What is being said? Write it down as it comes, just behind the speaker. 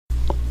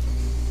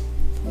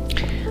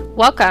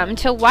Welcome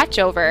to Watch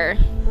Over,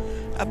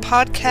 a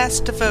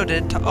podcast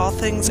devoted to all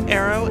things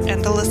Arrow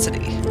and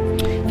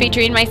Olicity.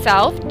 Featuring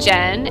myself,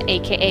 Jen,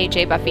 aka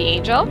J Buffy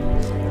Angel.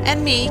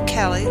 And me,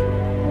 Kelly,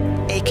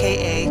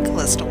 aka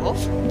Callista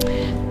Wolf.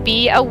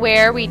 Be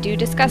aware we do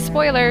discuss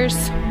spoilers.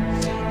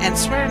 And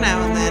swear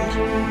now and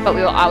then. But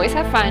we will always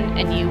have fun,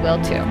 and you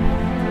will too.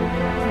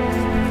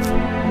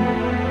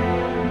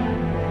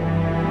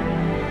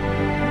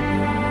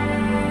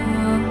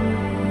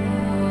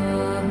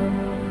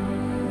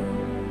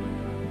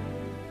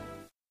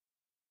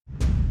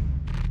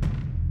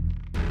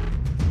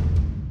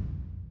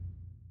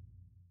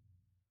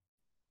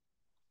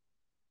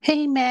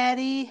 Hey,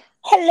 Maddie.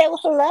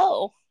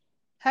 Hello.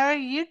 How are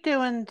you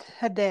doing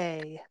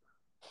today?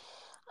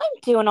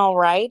 I'm doing all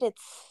right.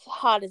 It's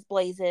hot as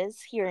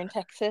blazes here in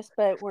Texas,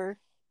 but we're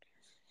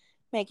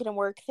making it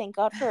work. Thank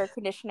God for air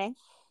conditioning.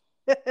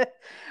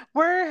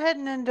 We're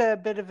heading into a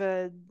bit of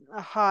a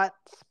hot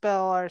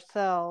spell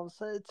ourselves.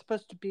 It's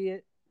supposed to be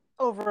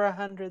over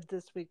 100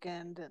 this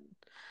weekend, and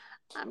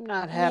I'm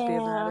not happy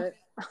about it.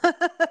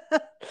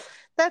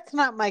 That's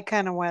not my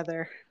kind of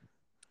weather.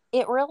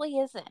 It really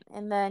isn't.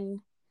 And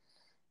then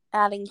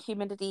adding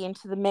humidity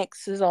into the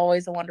mix is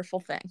always a wonderful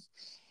thing.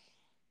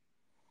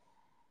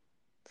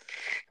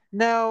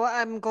 No,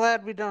 I'm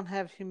glad we don't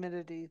have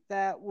humidity.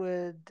 That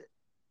would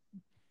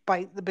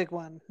bite the big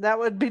one. That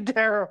would be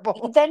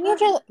terrible. Then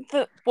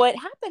what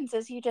happens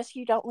is you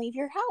don't leave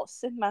your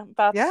house, and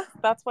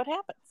that's what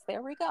happens.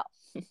 There we go.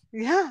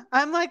 Yeah,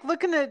 I'm like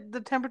looking at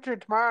the temperature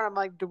tomorrow, and I'm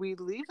like, do we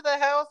leave the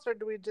house or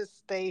do we just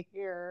stay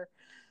here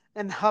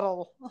and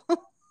huddle?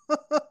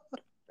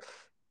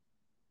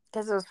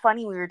 Because it was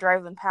funny, we were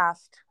driving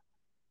past.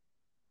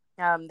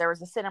 There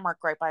was a Cinemark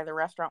right by the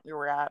restaurant we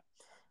were at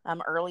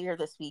earlier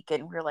this week,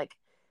 and we were like,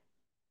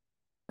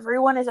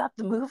 everyone is at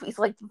the movies.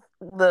 Like,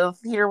 the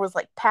theater was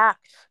like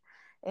packed,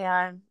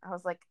 and I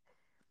was like,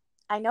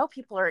 I know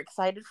people are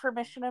excited for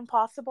Mission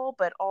Impossible,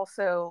 but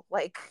also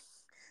like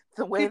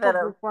the way people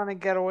that just want to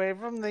get away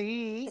from the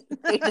heat.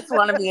 They just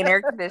want to be in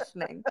air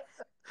conditioning,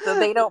 so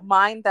they don't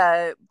mind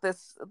that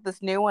this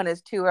new one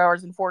is 2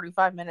 hours and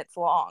 45 minutes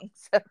long.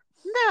 So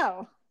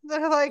no,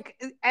 they're like,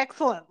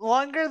 excellent,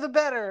 longer the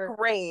better.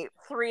 Great,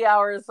 3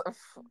 hours of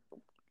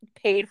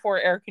paid for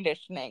air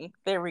conditioning.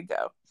 There we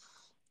go.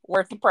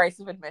 Worth the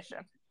price of admission.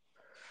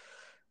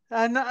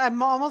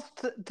 I'm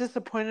almost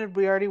disappointed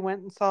we already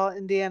went and saw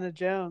Indiana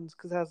Jones,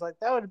 because I was like,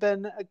 that would have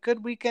been a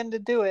good weekend to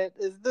do it,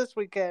 is this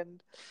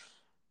weekend.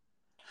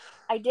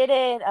 I did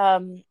it.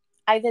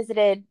 I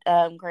visited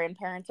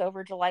grandparents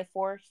over July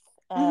 4th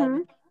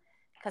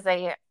because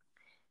I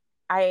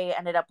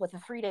ended up with a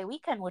 3-day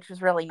weekend, which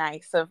was really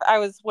nice. I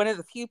was one of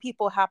the few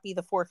people happy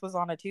the 4th was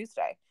on a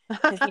Tuesday,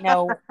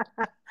 because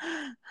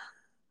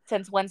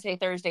since Wednesday,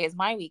 Thursday is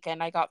my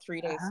weekend, I got 3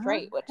 days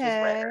straight, which is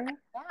rare.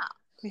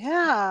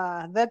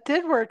 Yeah, that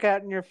did work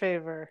out in your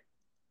favor.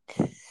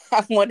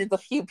 I'm one of the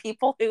few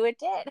people who it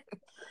did.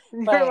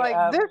 You're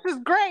like, this is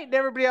great, and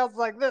everybody else is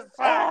like, this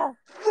sucks.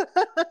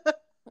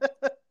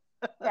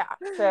 Yeah,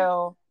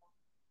 so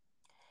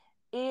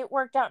it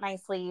worked out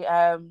nicely.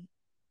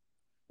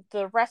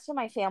 The rest of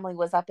my family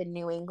was up in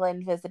New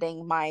England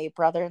visiting my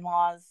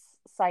brother-in-law's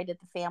side of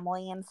the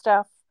family and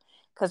stuff,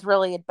 because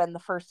really it'd been the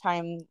first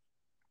time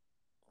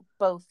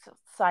both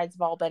sides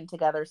have all been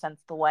together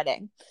since the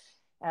wedding.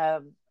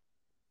 But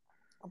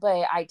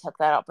I took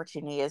that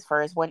opportunity as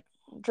far as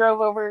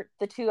drove over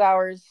the 2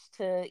 hours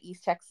to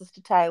East Texas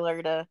to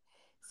Tyler to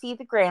see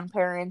the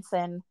grandparents,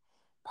 and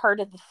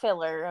part of the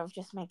filler of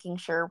just making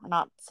sure we're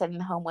not sitting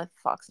home with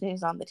Fox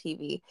News on the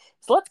TV.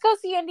 So let's go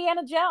see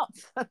Indiana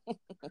Jones.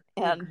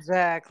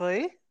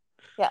 Exactly.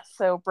 Yeah,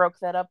 so broke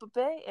that up a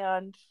bit,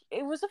 and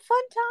it was a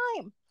fun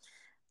time.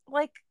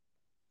 Like,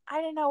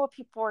 I didn't know what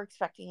people were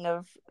expecting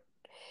of.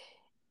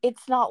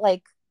 It's not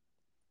like,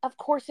 of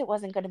course it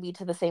wasn't going to be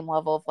to the same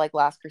level of like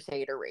Last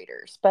Crusade or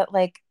Raiders, but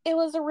like it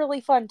was a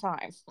really fun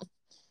time.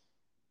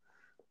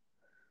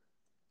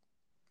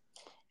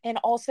 And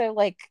also,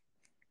 like,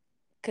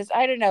 because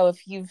I don't know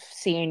if you've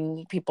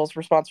seen people's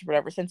response or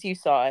whatever since you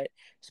saw it.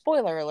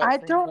 Spoiler alert. I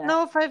don't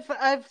know if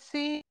I've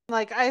seen,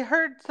 like, I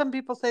heard some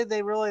people say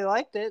they really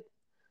liked it,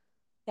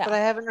 but I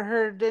haven't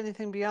heard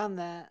anything beyond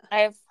that.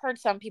 I've heard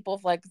some people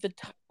like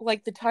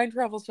the time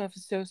travel stuff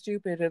is so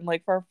stupid and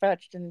like far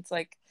fetched, and it's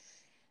like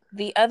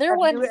the other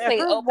ones they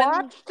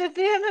watched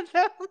Indiana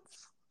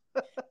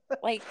Jones.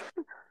 Like,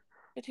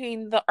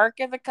 between the Ark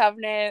of the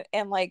Covenant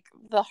and like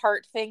the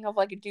heart thing of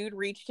like a dude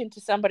reached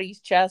into somebody's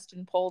chest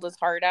and pulled his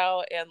heart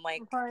out, and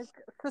like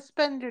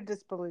suspend your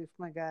disbelief,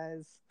 my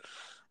guys.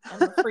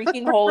 And the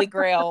freaking Holy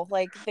Grail,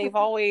 like they've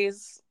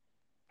always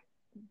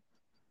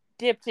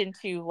dipped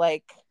into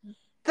like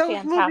those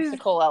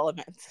fantastical movies,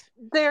 elements.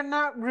 They're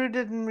not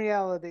rooted in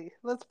reality.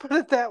 Let's put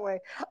it that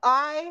way.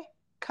 I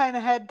kind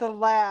of had to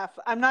laugh.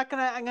 I'm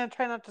gonna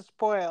try not to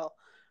spoil,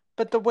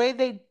 but the way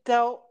they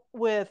dealt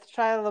with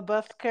Shia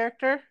LaBeouf's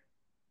character.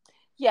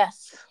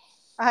 Yes.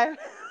 I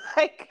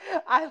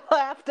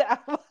laughed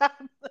out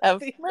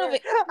loud.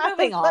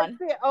 Moving on. Like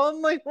the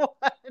only one.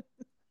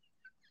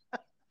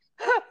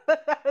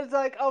 I was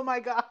was like, oh my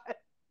God.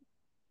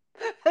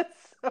 That's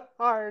so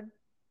hard.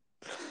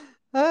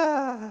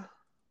 Ah,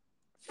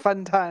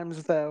 fun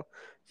times, though.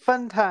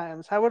 Fun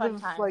times. I would Fun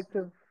have times. liked to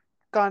have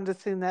gone to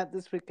see that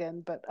this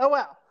weekend, but oh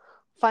well.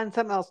 Find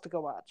something else to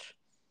go watch.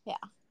 Yeah.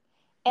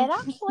 And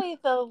actually,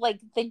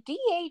 the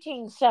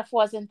de-aging stuff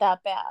wasn't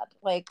that bad.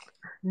 Like,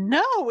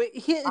 no,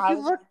 he I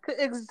was, looked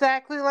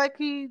exactly like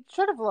he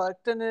should have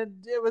looked, and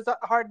it was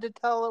hard to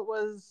tell it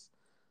was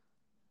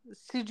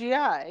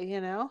CGI, you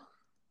know?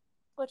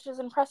 which is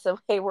impressive.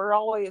 Hey, we're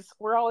always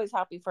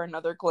happy for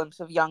another glimpse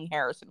of young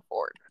Harrison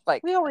Ford.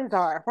 Like, We always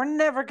are. We're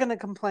never going to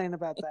complain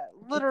about that.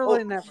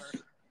 Literally never.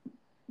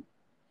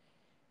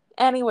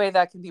 any way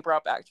that can be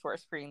brought back to our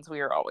screens,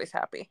 we are always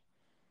happy.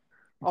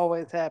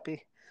 Always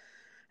happy.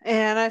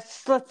 And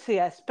let's see,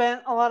 I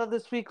spent a lot of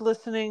this week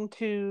listening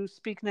to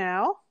Speak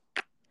Now.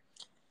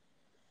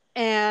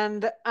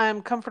 And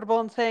I'm comfortable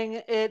in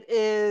saying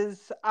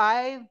it's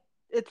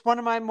one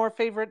of my more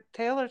favorite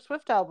Taylor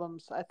Swift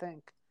albums, I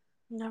think.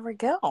 There we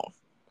go.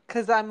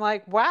 Because I'm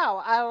like,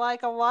 wow, I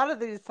like a lot of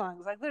these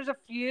songs. Like, there's a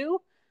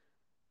few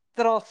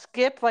that I'll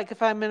skip, like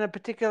if I'm in a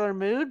particular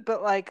mood,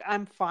 but like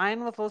I'm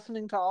fine with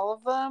listening to all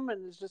of them.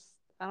 And it's just,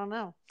 I don't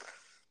know.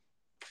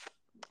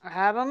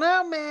 I don't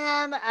know,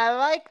 man. I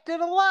liked it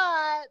a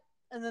lot.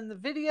 And then the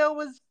video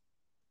was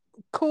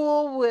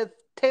cool with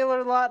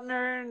Taylor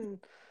Lautner, and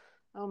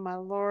oh my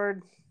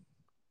Lord.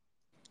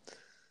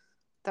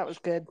 That was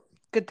good.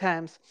 Good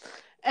times.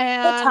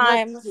 And Good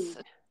times.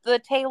 The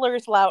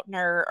Taylors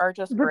Lautner are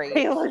just great.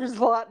 Taylor's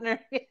Lautner.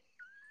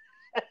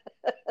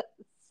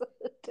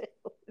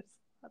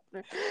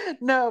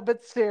 No,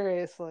 but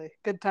seriously,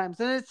 good times.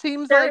 And it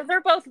seems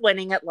they're both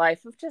winning at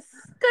life. Just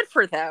good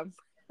for them,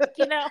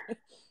 you know.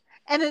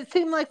 And it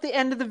seemed like the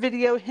end of the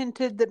video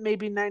hinted that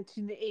maybe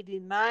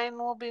 1989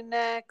 will be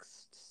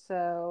next.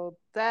 So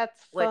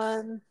that's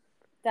fun.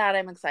 That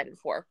I'm excited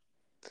for.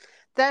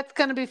 That's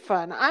going to be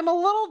fun. I'm a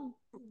little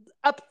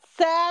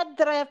sad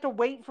that I have to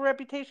wait for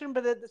Reputation,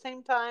 but at the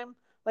same time,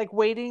 like,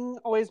 waiting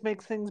always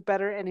makes things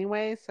better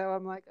anyway. So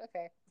I'm like,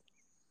 okay.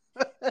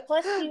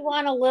 Plus, you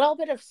want a little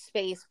bit of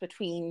space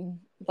between,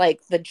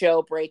 like, the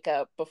Joe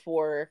breakup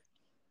before,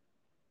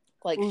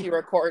 like, she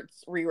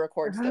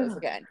re-records those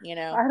again, you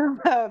know? I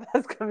don't know.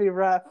 That's going to be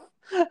rough.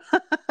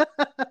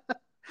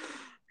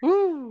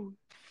 Woo.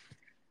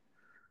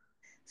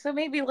 So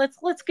maybe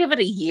let's give it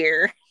a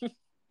year.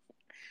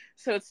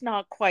 So it's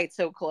not quite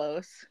so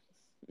close.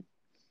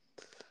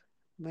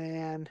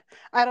 Man,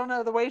 I don't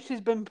know, the way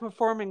she's been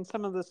performing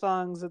some of the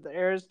songs at the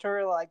Eras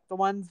Tour, like the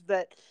ones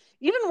that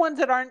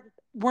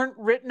weren't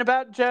written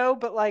about Joe,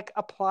 but like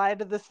apply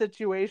to the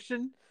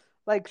situation.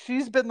 Like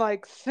she's been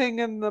like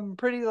singing them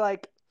pretty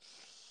like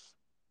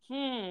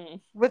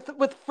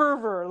with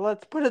fervor.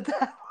 Let's put it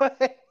that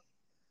way.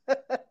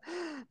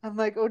 I'm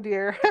like, oh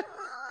dear.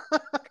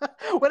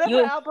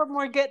 Whatever album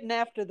we're getting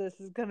after this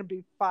is gonna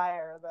be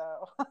fire,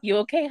 though. You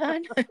okay,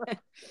 hon?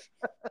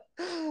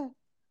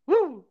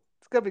 Woo!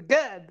 It's gonna be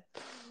good.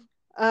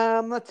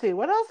 Let's see,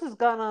 what else has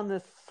gone on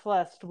this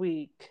last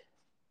week?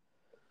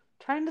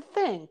 Trying to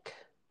think.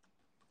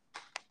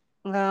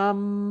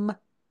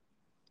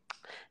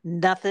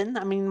 Nothing.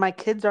 I mean, my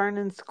kids aren't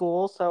in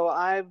school, so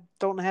I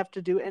don't have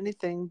to do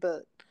anything.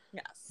 But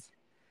yes,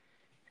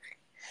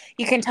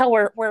 you can tell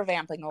we're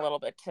vamping a little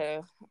bit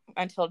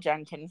until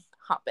Jen can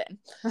hop in.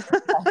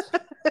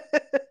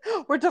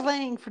 We're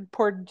delaying for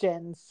poor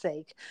Jen's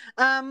sake.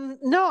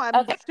 No,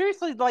 I'm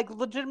seriously, like,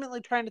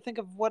 legitimately trying to think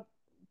of what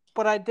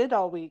I did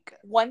all week.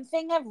 One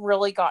thing I've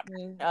really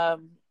gotten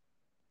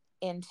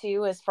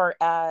into, as far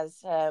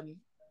as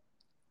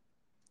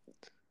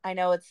I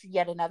know it's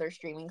yet another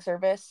streaming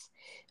service,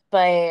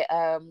 but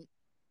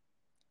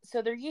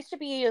so there used to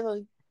be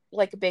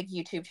like a big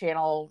YouTube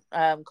channel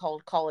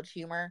called College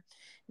Humor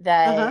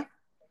that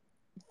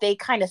they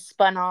kind of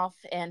spun off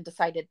and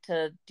decided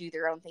to do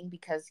their own thing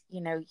because,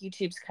 you know,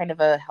 YouTube's kind of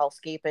a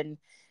hellscape and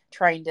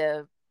trying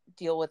to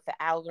deal with the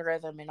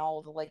algorithm and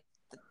all the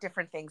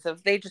different things. So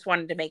they just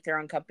wanted to make their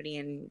own company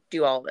and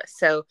do all this.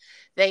 So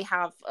they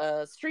have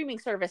a streaming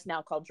service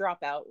now called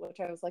Dropout, which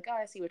I was like, oh,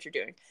 I see what you're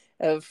doing,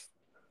 of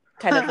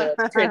kind of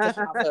a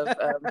transition off of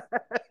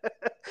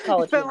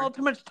College You spent a little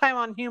too much time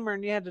on humor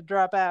and you had to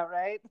drop out,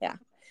 right? Yeah.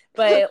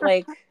 But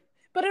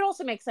but it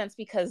also makes sense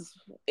because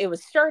it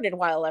was started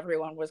while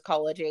everyone was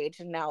college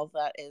age, and now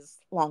that is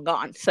long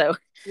gone. So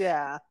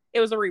yeah, it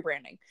was a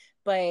rebranding.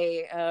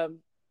 But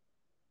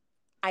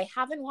I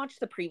haven't watched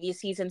the previous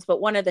seasons,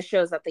 but one of the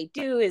shows that they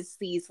do is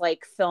these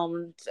like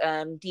filmed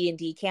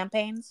D&D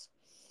campaigns.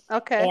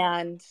 Okay.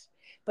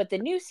 But the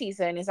new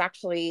season is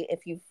actually,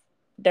 if you've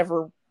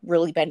never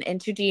really been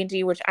into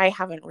D&D, which I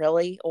haven't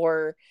really,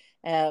 or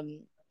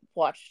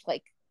watched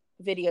like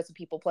videos of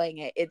people playing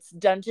it, it's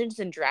Dungeons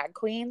and Drag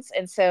Queens.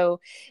 And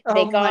so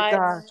they got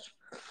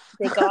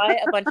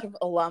a bunch of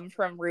alum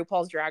from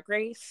RuPaul's Drag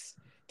Race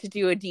to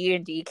do a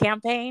D&D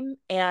campaign,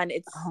 and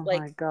it's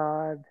my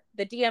God,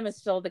 the DM is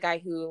still the guy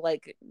who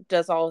like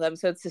does all of them.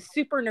 So it's a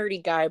super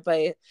nerdy guy,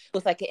 but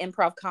with like an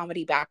improv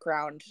comedy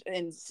background,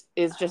 and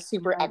is just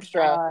super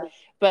extra. God.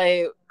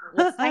 But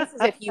what's nice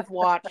is if you've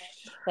watched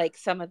like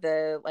some of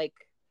the like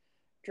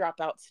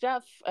Dropout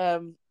stuff,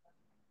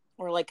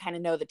 or like kind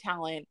of know the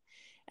talent,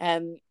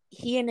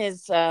 he and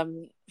his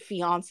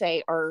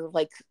fiance are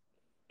like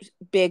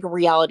big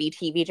reality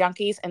TV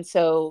junkies, and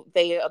so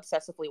they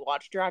obsessively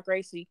watch Drag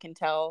Race, so you can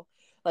tell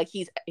like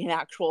he's an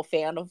actual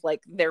fan of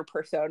like their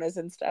personas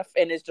and stuff,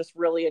 and is just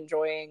really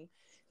enjoying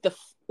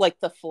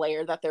the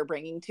flair that they're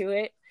bringing to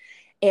it.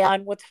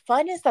 And what's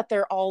fun is that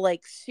they're all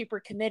like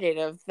super committed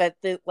of that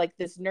the like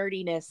this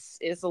nerdiness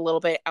is a little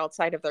bit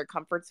outside of their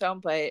comfort zone,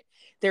 but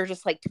they're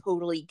just like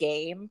totally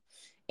game.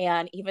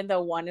 And even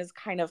though one is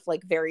kind of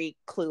like very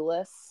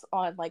clueless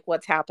on like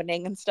what's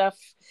happening and stuff,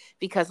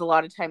 because a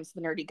lot of times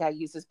the nerdy guy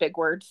uses big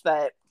words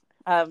that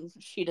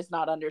she does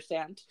not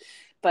understand,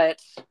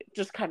 but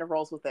just kind of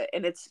rolls with it.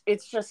 And it's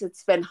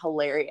been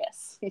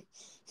hilarious.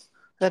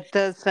 That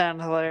does sound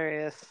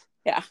hilarious.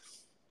 Yeah.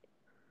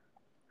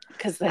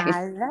 Because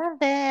I love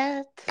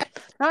it.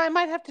 No, I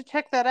might have to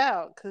check that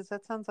out because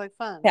that sounds like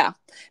fun. Yeah.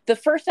 The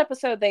first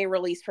episode they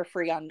released for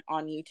free on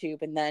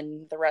YouTube, and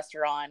then the rest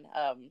are on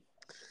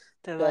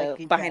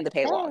like behind the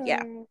paywall.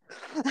 Yeah.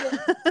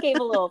 Gave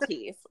a little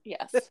tease.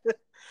 Yes.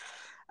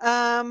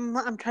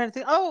 I'm trying to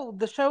think. Oh,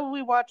 the show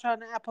we watch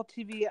on Apple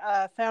TV,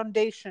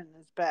 Foundation,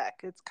 is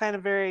back. It's kind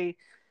of very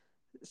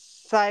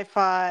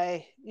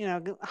sci-fi,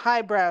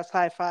 highbrow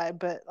sci-fi,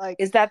 but like,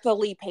 is that the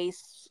Lee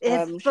Pace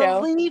it's show?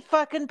 the Lee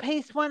fucking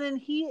Pace one, and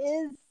he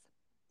is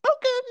so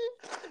good.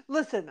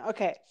 Listen,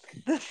 okay,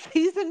 the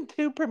season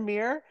 2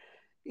 premiere,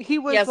 he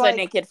was like a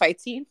naked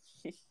fight scene.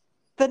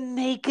 The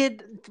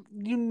naked,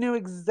 you knew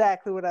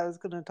exactly what I was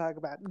going to talk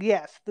about.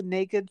 Yes, the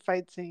naked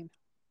fight scene.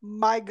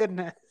 My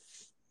goodness.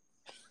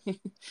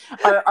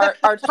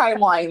 our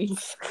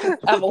timelines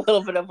have a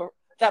little bit of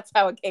that's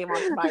how it came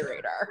onto my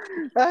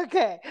radar.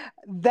 Okay,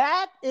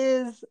 that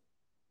is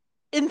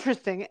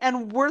interesting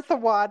and worth a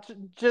watch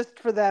just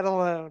for that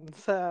alone.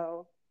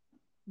 So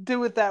do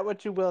with that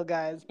what you will,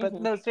 guys. But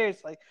no,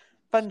 seriously,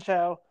 fun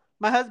show.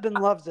 My husband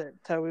loves it,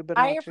 so we've been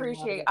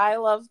watching. I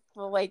love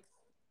the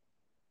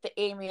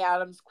Amy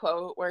Adams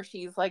quote where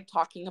she's like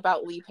talking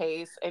about Lee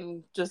Pace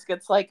and just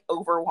gets like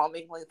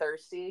overwhelmingly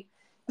thirsty.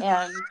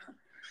 And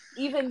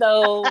even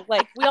though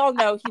like we all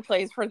know he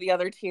plays for the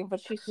other team,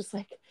 but she's just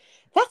like,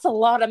 that's a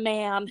lot of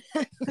man.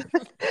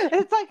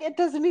 It's like, it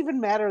doesn't even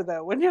matter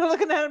though. When you're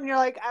looking at him, you're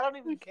like, I don't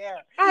even care.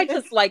 I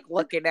just like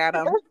looking at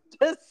him. It's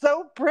just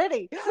so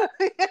pretty.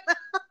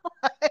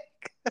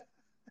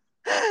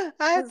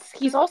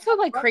 He's also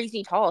like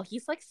crazy tall.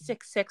 He's like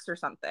 6'6" or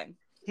something.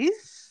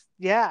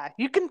 Yeah,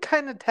 you can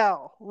kind of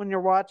tell when you're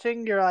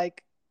watching. You're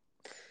like,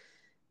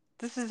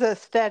 this is a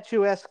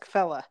statuesque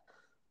fella.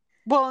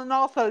 Well, and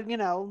also,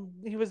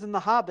 he was in The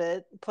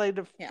Hobbit, played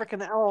a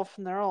freaking elf,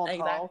 and they're all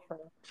tall.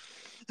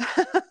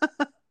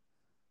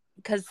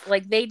 Because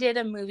like they did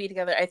a movie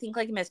together. I think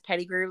like Miss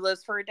Pettigrew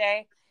lives for a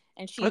day,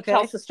 and she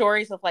tells the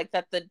stories of like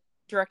that the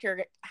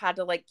director had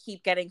to like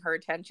keep getting her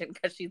attention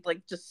because she'd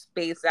like just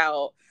space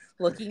out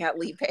looking at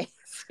Lee Pace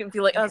and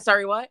be like, oh,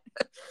 sorry, what?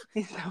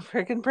 He's so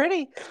freaking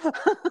pretty.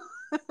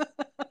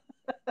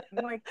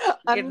 Like,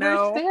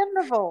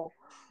 understandable.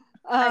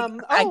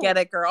 I get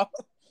it, girl.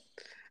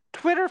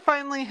 Twitter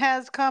finally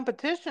has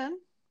competition.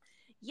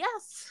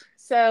 Yes.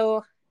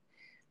 So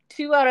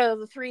 2 out of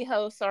the 3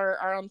 hosts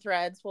are on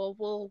Threads.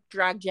 We'll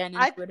drag Jen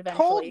into it eventually. I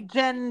told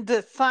Jen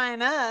to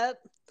sign up,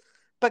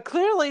 but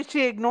clearly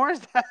she ignores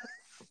us.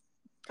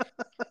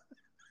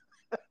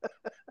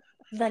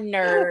 The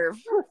nerve.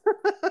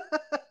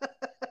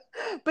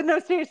 But no,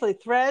 seriously,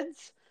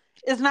 Threads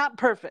is not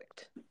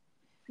perfect.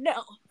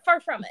 No, far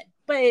from it.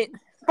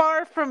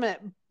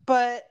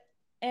 But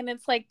and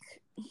it's like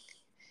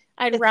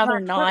I'd rather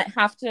not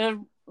have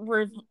to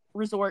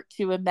resort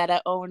to a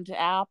Meta-owned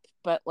app,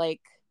 but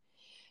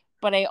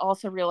I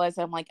also realize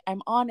I'm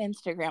on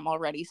Instagram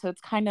already, so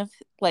it's kind of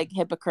like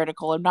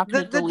hypocritical. I'm not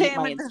going to delete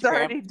my Instagram. The damage is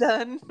already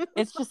done.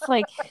 It's just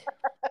like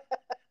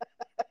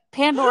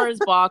Pandora's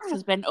box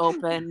has been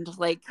opened.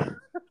 Like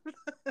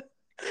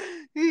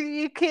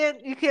you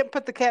can't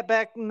put the cat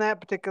back in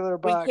that particular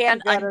box. We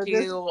can't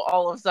undo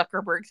all of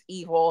Zuckerberg's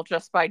evil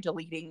just by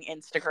deleting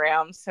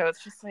Instagram. So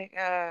it's just like,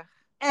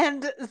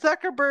 And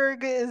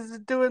Zuckerberg is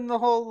doing the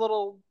whole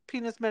little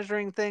penis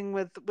measuring thing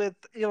with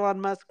Elon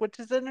Musk, which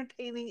is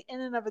entertaining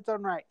in and of its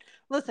own right.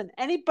 Listen,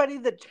 anybody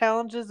that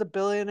challenges a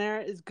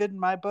billionaire is good in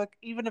my book,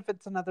 even if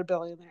it's another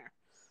billionaire.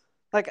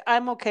 Like,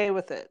 I'm okay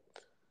with it.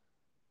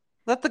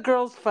 Let the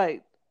girls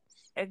fight.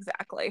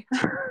 Exactly.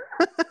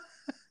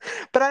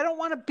 But I don't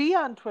want to be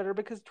on Twitter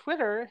because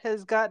Twitter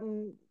has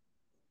gotten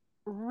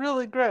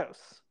really gross.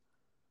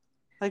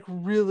 Like,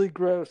 really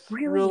gross.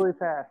 Really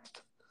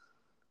fast.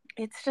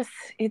 It's just,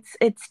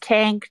 it's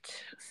tanked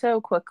so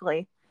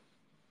quickly.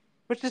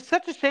 Which is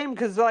such a shame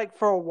because, like,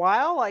 for a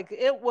while, like,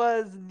 it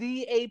was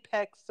the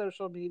apex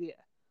social media.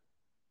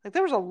 Like,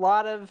 there was a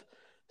lot of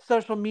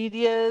social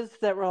medias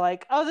that were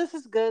like, oh, this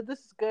is good, this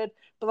is good.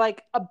 But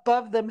like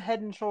above them,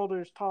 head and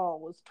shoulders tall,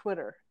 was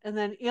Twitter. And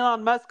then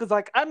Elon Musk is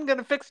like, I'm going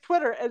to fix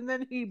Twitter. And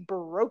then he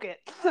broke it.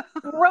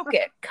 Broke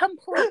it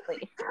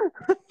completely.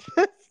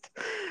 Just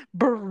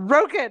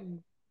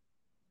broken.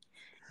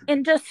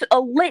 In just a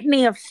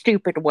litany of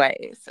stupid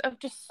ways. Of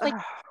just like.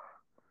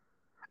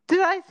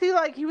 Did I see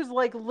like he was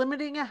like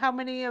limiting how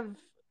many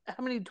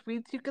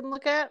tweets you can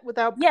look at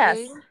without Yes.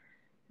 paying?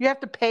 You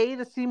have to pay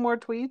to see more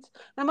tweets.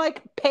 I'm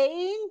like,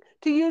 paying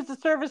to use the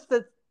service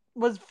that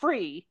was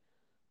free.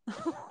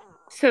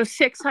 So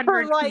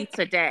 600 like, tweets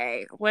a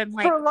day. When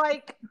like for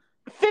like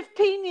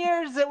 15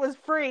 years it was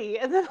free,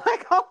 and then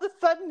like all of a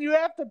sudden you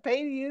have to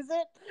pay to use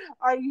it?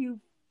 Are you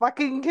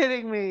fucking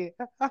kidding me?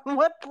 On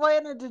what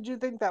planet did you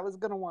think that was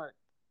gonna work?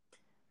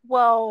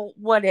 Well,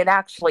 what it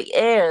actually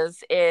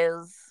is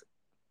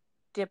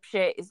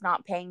dipshit is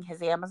not paying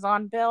his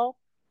Amazon bill.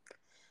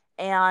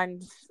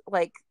 And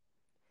like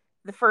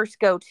the first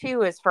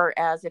go-to is for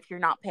as if you're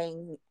not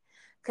paying,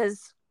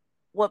 because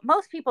what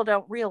most people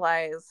don't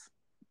realize,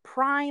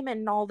 Prime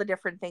and all the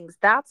different things,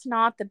 that's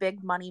not the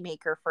big money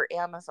maker for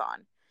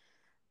Amazon.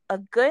 A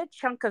good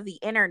chunk of the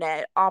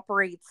internet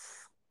operates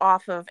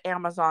off of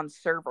Amazon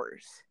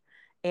servers,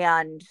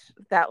 and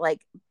that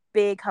like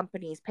big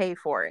companies pay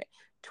for it,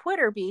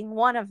 Twitter being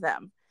one of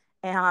them.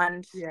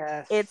 And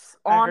yes, it's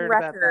on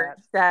record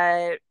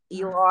that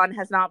Elon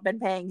has not been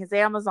paying his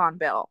Amazon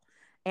bill.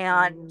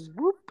 And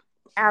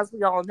as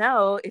we all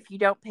know, if you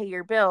don't pay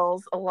your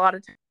bills, a lot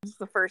of times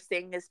the first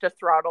thing is to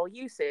throttle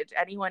usage.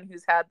 Anyone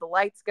who's had the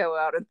lights go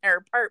out in their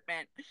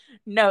apartment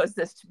knows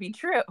this to be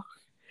true.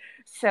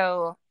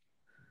 So,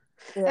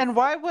 and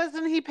why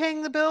wasn't he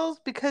paying the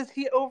bills? Because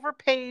he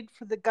overpaid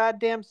for the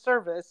goddamn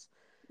service.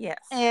 Yes.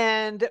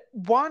 And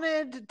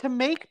wanted to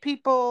make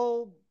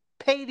people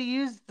pay to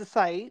use the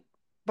site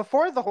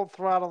before the whole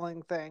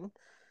throttling thing.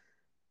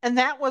 And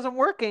that wasn't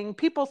working.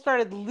 People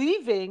started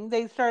leaving.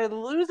 They started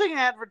losing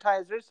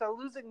advertisers, so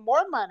losing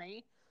more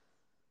money.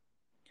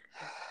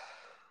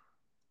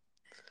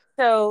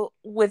 So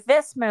with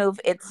this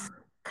move, it's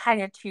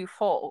kind of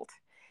twofold.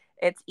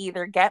 It's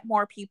either get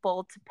more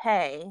people to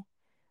pay,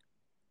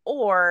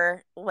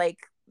 or like,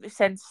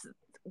 since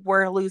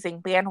we're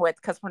losing bandwidth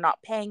because we're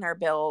not paying our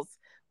bills,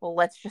 well,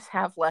 let's just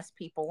have less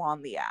people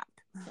on the app.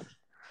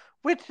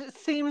 Which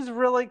seems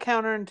really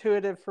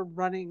counterintuitive for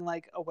running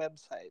like a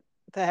website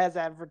that has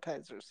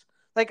advertisers.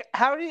 Like,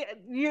 how are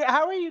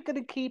you going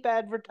to keep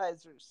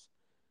advertisers?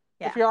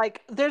 Yeah. If you're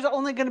like, there's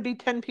only going to be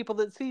 10 people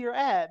that see your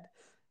ad.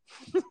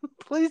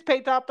 Please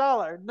pay top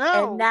dollar.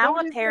 No. And now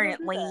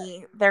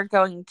apparently they're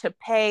going to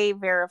pay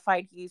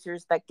verified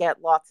users that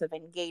get lots of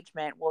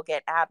engagement will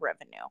get ad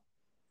revenue.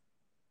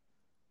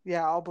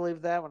 Yeah, I'll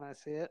believe that when I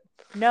see it.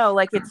 No,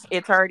 like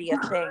it's already a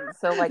thing.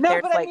 So like, no,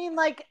 but like, I mean,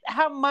 like,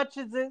 how much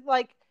is it?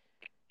 Like,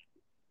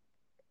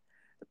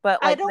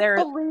 but like, I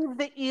don't believe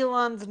that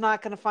Elon's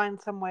not going to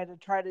find some way to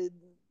try to.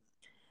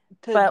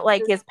 But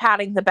like, is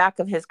patting the back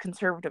of his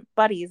conservative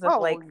buddies of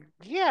like,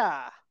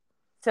 yeah.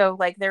 So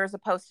like, there was a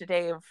post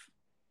today of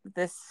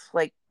this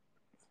like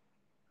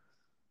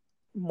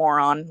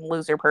moron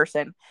loser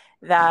person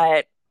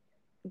that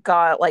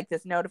got like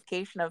this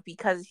notification of,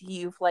 because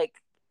you've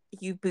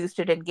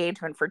boosted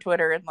engagement for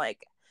Twitter and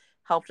like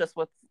helped us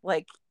with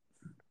like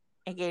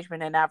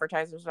engagement and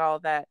advertisers and all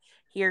of that,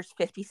 here's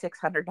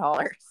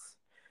 $5,600.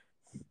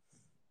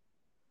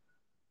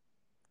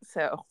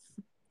 So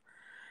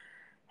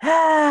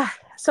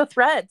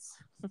Threads.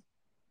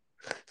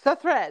 So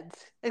Threads,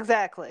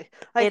 exactly.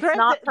 Like, it's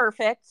not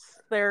perfect.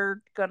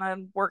 They're gonna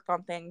work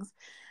on things.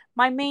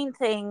 My main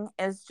thing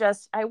is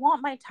just, I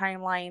want my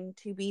timeline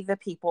to be the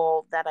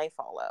people that I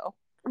follow.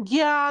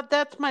 Yeah,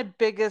 that's my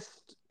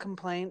biggest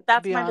complaint.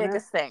 That's my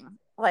biggest thing.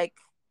 Like,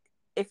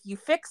 if you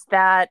fix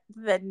that,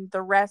 then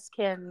the rest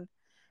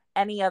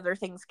any other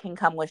things can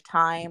come with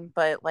time,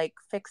 but like,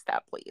 fix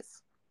that,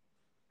 please.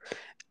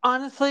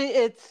 Honestly,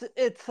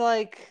 it's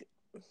like,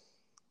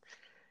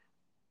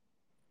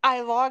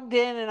 I logged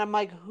in and I'm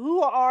like,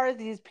 who are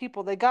these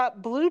people? They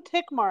got blue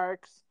tick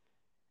marks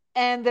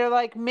and they're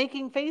like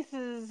making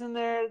faces, and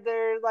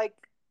they're like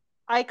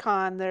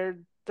icon, they're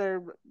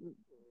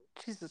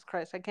Jesus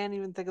Christ, I can't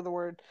even think of the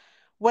word.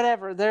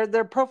 Whatever,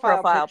 their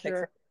profile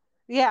picture.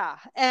 Yeah,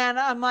 and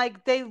I'm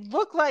like, they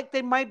look like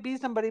they might be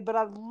somebody, but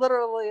I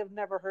literally have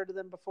never heard of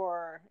them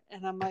before.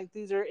 And I'm like,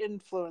 these are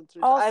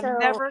influencers. Also, I've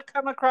never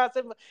come across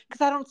it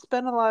because I don't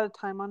spend a lot of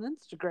time on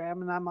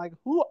Instagram. And I'm like,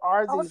 who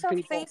are these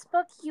people? Also,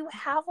 Facebook, you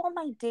have all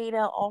my data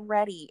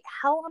already.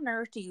 How on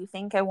earth do you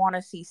think I want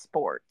to see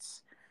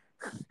sports?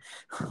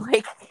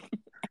 Like,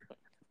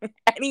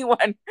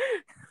 anyone,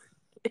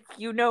 if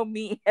you know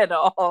me at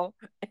all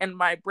and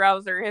my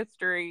browser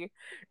history,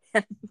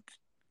 and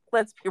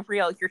let's be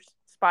real, you're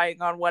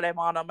spying on what I'm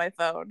on my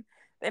phone,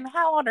 then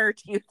how on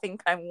earth do you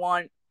think I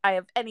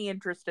have any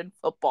interest in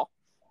football?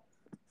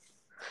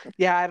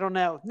 Yeah, I don't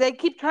know. They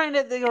keep trying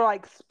to, they're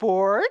like,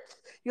 sports?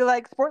 You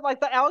like sport? Like,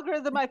 the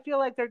algorithm, I feel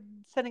like they're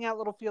sending out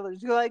little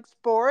feelers. You like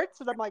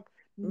sports? And I'm like,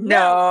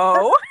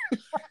 no.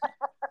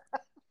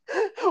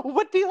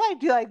 What do you like?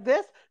 Do you like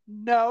this?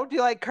 No. Do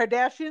you like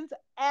Kardashians?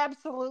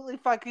 Absolutely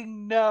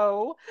fucking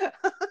no.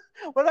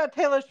 What about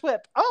Taylor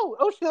Swift?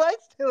 Oh, she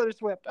likes Taylor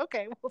Swift.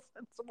 Okay, we'll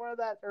send some more of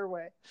that her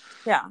way.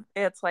 Yeah,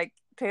 it's like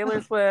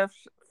Taylor Swift,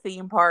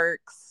 theme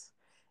parks,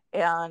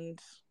 and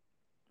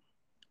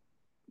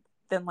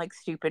then like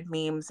stupid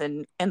memes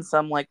and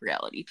some like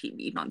reality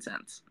TV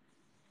nonsense.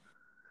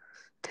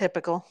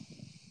 Typical.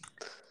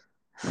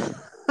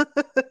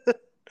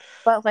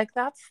 But like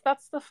that's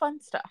the fun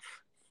stuff.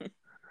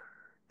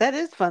 That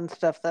is fun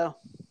stuff, though.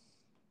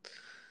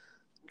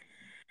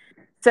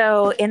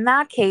 So in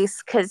that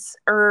case, because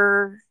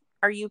are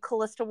you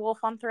Callista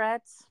Wolf on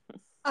Threads?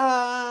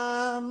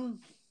 Um,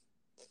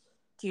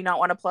 Do you not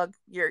want to plug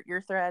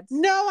your Threads?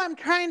 no, I'm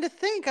trying to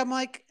think. I'm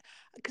like,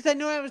 because I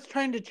know I was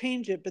trying to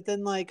change it, but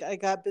then like I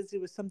got busy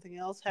with something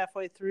else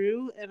halfway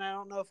through, and I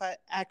don't know if I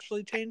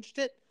actually changed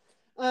it.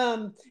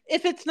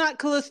 If it's not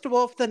Callista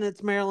Wolf, then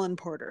it's Marilyn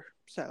Porter.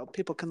 So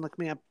people can look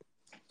me up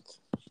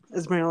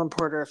as Marilyn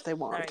Porter if they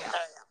want. Oh, yeah.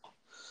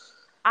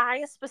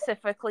 I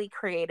specifically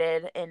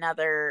created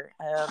another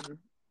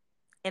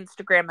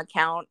Instagram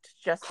account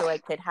just so I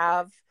could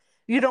have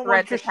You don't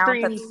want Threads your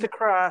account streams to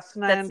cross,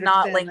 and I that's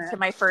not understand linked that. to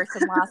my first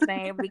and last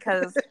name,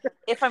 because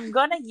if I'm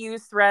gonna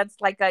use Threads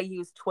like I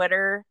use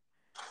Twitter,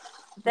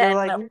 You're then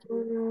like,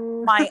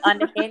 my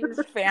unhinged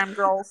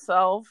fangirl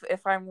self,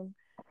 if I'm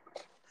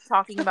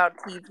talking about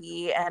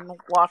TV and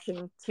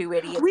watching two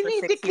idiots we for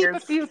need to 6 keep years a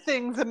few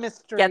things a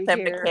mystery get them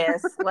here. to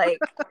kiss, like,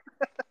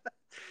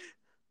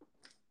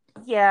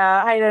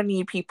 yeah, I don't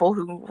need people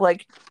who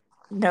like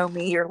know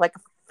me or like a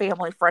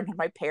family friend of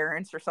my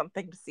parents or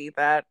something to see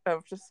that.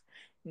 Of just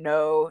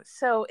no.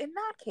 So in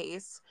that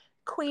case,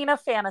 Queen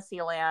of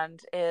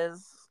Fantasyland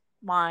is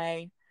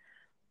my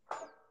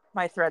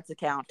Threads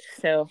account.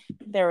 So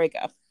there we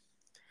go.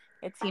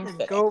 It seems And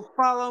fitting. go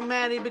follow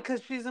Maddie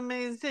because she's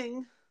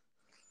amazing.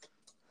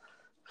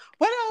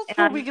 What else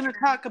were And we going to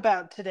talk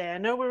about today? I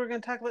know we were going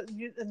to talk about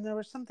you, and there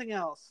was something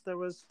else. There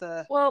was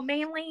the well,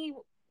 mainly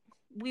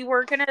we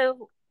were gonna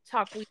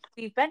talk.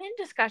 We've been in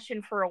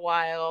discussion for a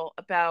while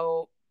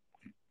about,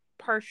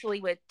 partially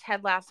with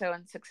Ted Lasso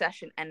and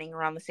Succession ending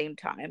around the same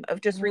time,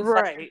 of just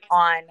reflecting right.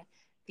 on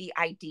the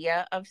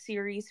idea of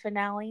series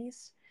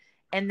finales,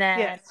 and then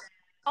Yes.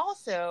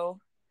 also,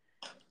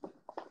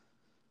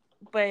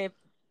 but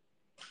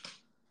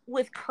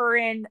with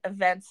current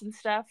events and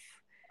stuff,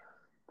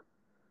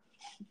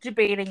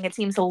 debating it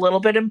seems a little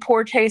bit in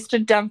poor taste to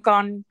dunk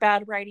on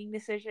bad writing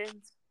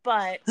decisions,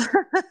 but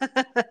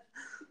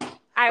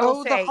I will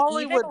Oh, the say, even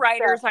Hollywood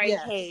writers stuff. I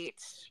Yes.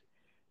 hate,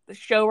 the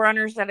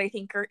showrunners that I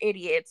think are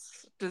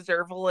idiots,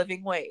 deserve a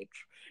living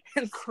wage.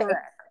 And so,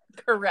 Correct.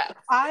 correct.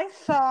 I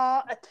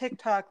saw a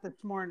TikTok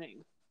this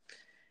morning,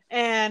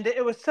 and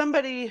it was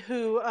somebody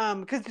who,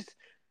 because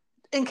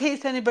in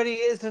case anybody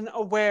isn't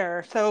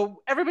aware,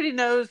 so everybody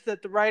knows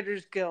that the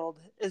Writers Guild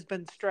has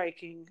been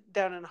striking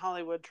down in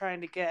Hollywood, trying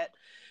to get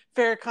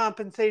fair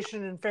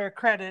compensation and fair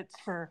credits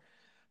for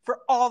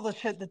all the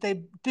shit that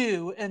they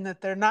do and that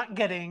they're not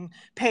getting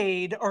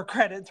paid or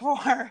credits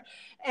for.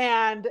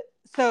 And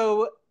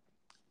so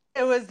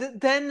it was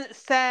then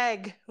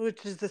SAG,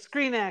 which is the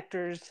Screen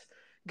Actors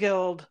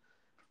Guild,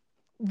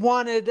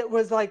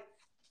 was like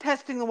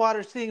testing the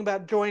water, seeing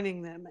about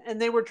joining them, and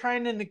they were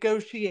trying to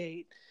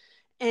negotiate,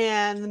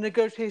 and the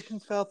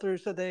negotiations fell through,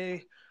 so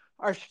they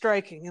are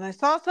striking. And I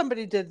saw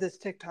somebody did this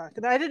TikTok,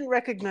 and I didn't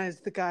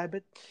recognize the guy,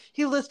 but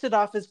he listed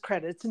off his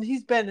credits, and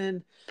he's been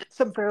in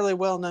some fairly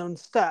well-known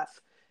stuff.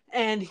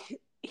 And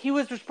he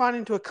was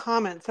responding to a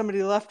comment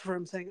somebody left for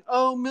him saying,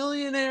 "Oh,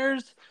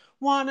 millionaires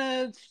want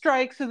to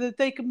strike so that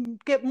they can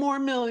get more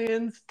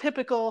millions,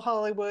 typical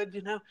Hollywood,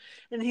 you know."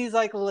 And he's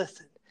like,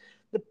 "Listen,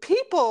 the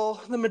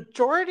people, the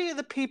majority of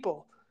the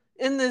people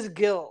in this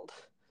guild,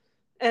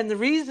 and the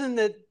reason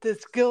that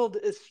this guild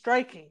is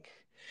striking,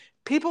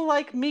 people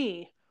like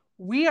me,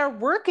 we are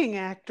working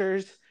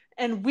actors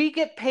and we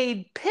get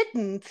paid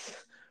pittance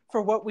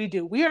for what we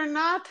do. We are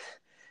not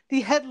the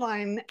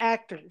headline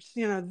actors.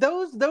 You know,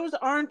 those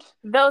aren't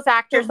Those the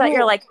actors that you're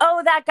rules." like,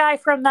 oh, that guy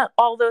from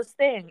all those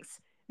things.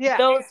 Yeah.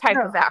 Those type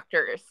No. of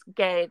actors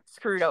get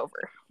screwed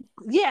over.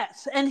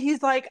 Yes. And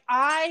he's like,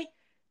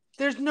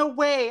 there's no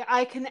way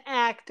I can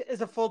act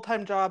as a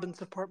full-time job and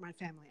support my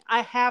family.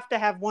 I have to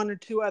have one or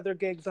two other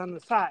gigs on the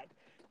side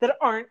that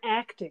aren't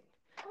acting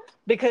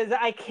because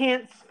I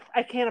can't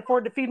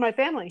afford to feed my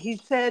family. He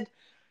said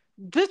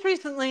just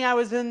recently I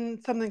was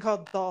in something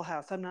called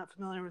Dollhouse. I'm not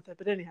familiar with it,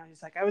 but anyhow,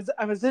 he's like, I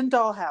was in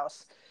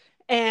Dollhouse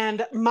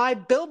and my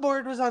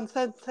billboard was on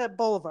Sunset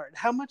Boulevard.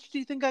 How much do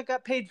you think I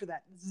got paid for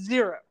that?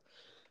 Zero.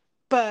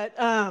 But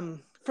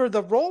for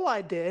the role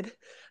I did,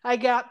 I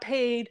got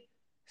paid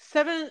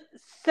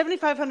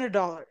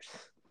 $7,500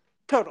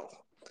 total.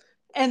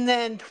 And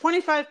then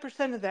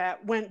 25% of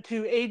that went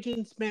to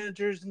agents,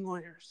 managers, and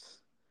lawyers.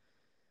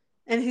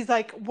 And he's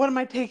like, what am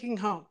I taking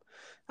home?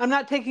 I'm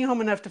not taking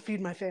home enough to feed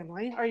my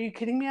family. Are you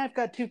kidding me? I've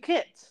got 2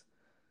 kids.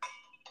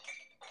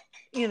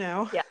 You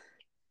know? Yeah.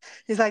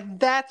 He's like,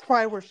 that's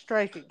why we're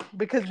striking,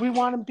 because we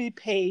want to be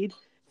paid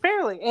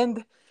fairly.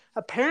 And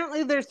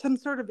apparently there's some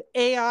sort of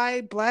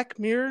AI Black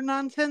Mirror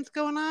nonsense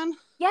going on.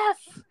 Yes.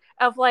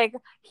 Of like,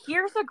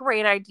 here's a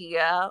great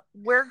idea.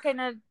 We're going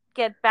to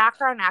get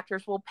background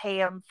actors. We'll pay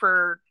them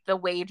for the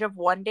wage of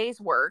one day's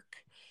work.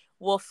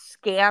 We'll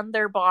scan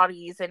their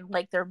bodies and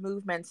like their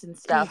movements and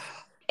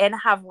stuff and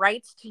have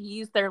rights to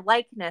use their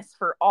likeness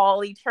for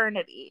all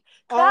eternity.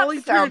 All That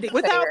eternity sounds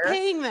without fair.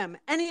 paying them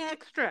any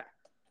extra.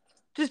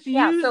 Just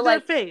Yeah, use so their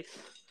like face.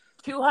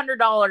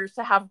 $200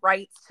 to have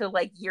rights to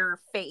like your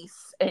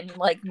face and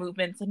like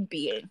movements and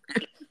being.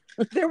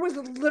 There was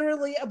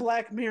literally a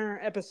Black Mirror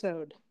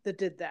episode that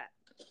did that.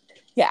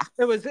 Yeah.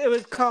 It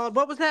was called,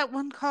 what was that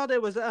one called?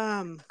 It was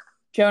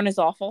Joan is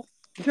awful.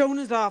 Joan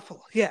is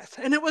awful. Yes.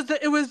 And it was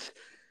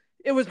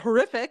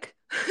horrific.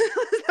 It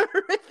was a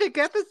horrific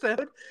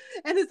episode.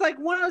 And it's like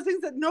one of those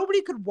things that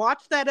nobody could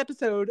watch that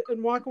episode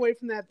and walk away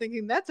from that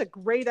thinking that's a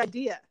great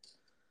idea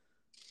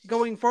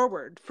going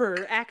forward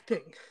for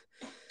acting.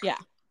 Yeah.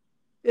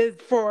 Is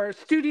for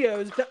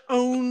studios to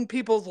own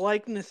people's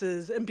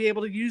likenesses and be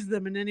able to use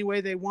them in any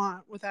way they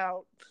want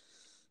without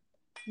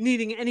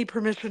needing any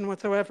permission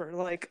whatsoever.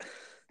 Like,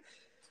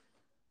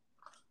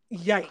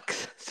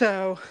 yikes.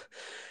 So,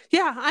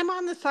 yeah, I'm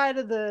on the side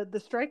of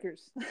the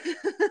strikers.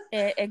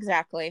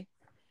 Exactly.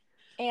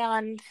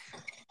 And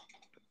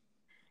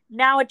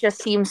now it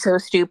just seems so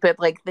stupid.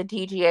 Like the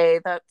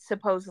DGA that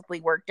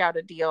supposedly worked out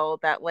a deal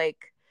that like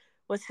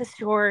was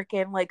historic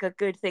and like a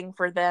good thing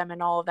for them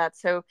and all of that.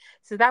 So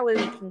that way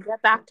we can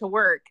get back to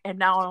work. And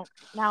now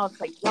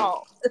it's like,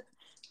 y'all.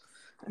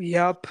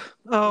 Yep.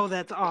 Oh,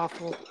 that's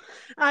awful.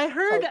 I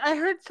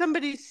heard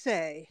somebody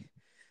say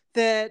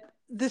that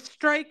the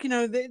strike,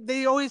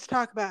 they always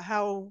talk about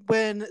how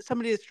when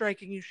somebody is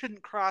striking, you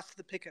shouldn't cross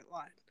the picket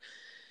line.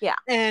 Yeah.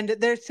 And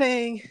they're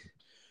saying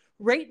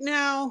right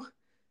now,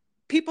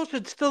 people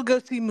should still go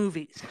see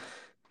movies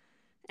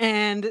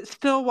and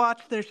still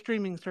watch their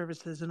streaming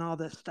services and all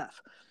this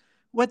stuff.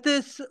 What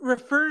this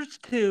refers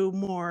to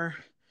more,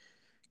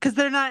 because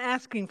they're not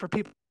asking for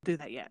people to do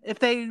that yet. If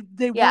they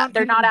want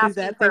they're people not to do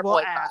asking that, for they a will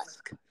boycott.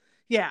 ask.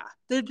 Yeah,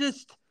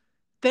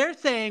 they're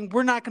saying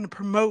we're not going to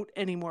promote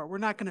anymore. We're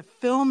not going to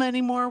film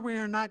anymore. We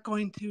are not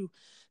going to do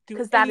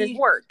because that is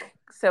work.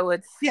 So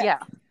it's yeah.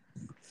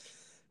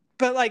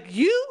 But like,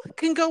 you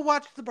can go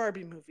watch the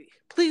Barbie movie.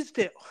 Please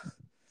do.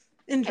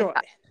 Enjoy.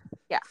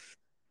 Yeah.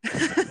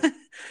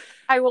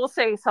 I will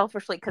say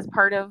selfishly, because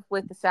part of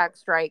with the SAG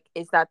strike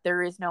is that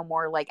there is no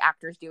more like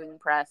actors doing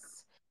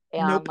press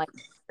and like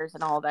actors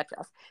and all that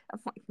jazz. I'm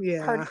like,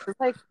 yeah. Part of it's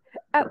like,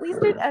 at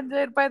least it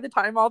ended by the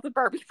time all the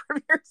Barbie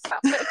premieres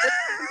happened,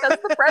 because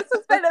the press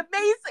has been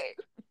amazing.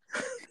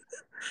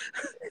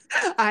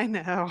 I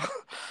know.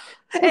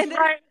 And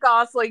Ryan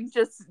Gosling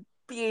just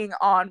being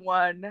on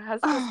one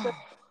has just been,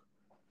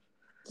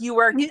 you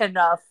work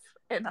enough.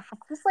 And I'm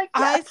just like,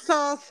 yes.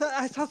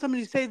 I saw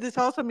somebody say this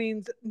also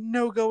means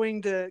no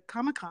going to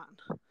Comic-Con.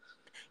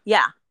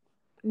 Yeah.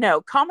 No,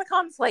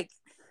 Comic-Con's like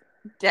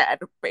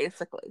dead,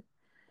 basically.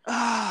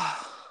 I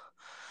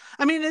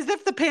mean, as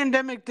if the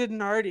pandemic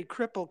didn't already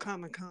cripple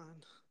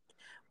Comic-Con.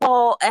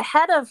 Well, a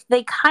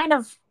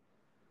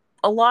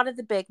lot of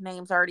the big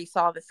names already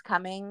saw this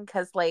coming,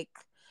 because like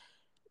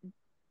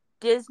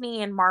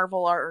Disney and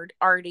Marvel are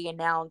already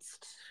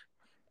announced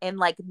in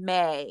like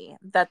May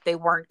that they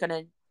weren't going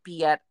to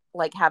be at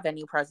like have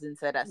any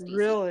presence at SDC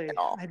really? At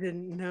all. I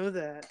didn't know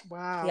that.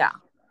 Wow. Yeah.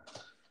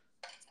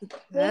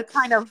 They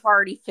kind of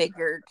already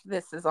figured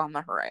this is on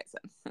the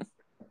horizon.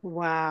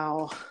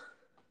 Wow.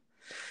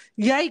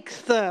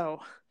 Yikes,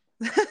 though.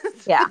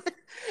 Yeah.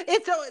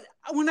 It's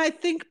when I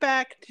think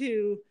back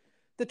to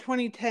the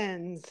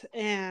 2010s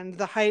and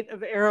the height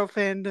of Arrow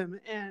fandom,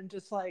 and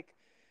just like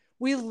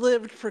we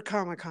lived for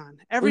Comic-Con.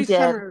 Every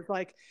summer was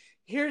like,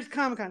 here's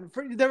Comic-Con.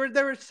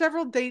 There were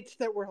several dates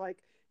that were like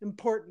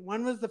important.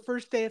 One was the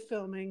first day of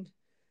filming.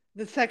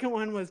 The second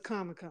one was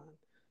Comic-Con.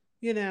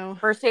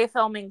 First day of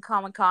filming,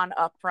 Comic-Con,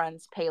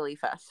 Upfronts, Paley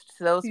Fest.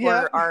 So those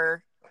were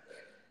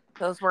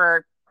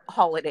our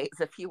holidays,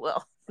 if you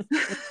will.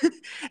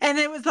 And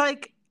it was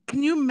like,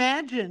 can you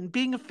imagine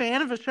being a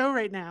fan of a show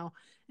right now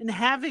and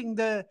having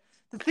the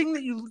thing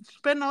that you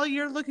spend all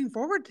year looking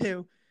forward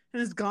to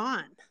and is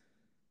gone?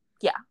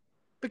 Yeah.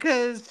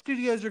 Because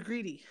studios are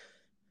greedy,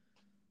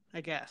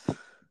 I guess.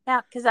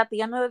 Yeah, because at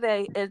the end of the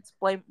day, it's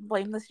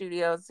blame the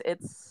studios.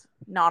 It's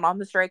not on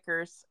the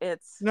strikers. The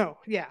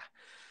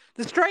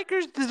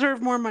strikers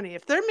deserve more money.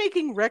 If they're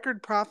making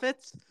record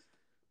profits,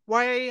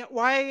 why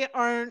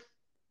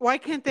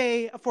can't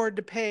they afford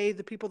to pay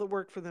the people that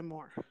work for them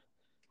more?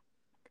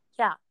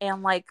 Yeah,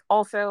 and like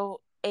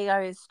also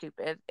AI is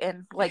stupid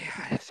and like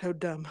it's so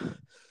dumb.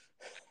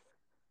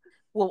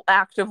 Will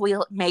actively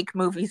make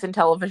movies and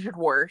television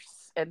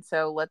worse, and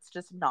so let's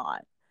just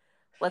not.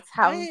 Let's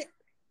have.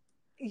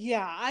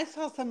 I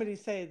saw somebody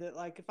say that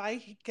like if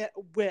I get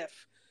a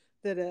whiff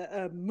that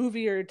a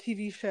movie or a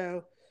TV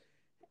show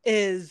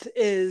is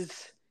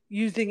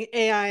using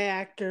AI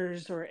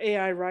actors or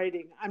AI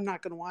writing, I'm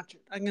not going to watch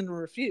it. I'm going to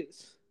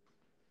refuse.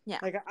 Yeah.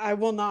 Like, I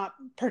will not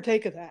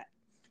partake of that.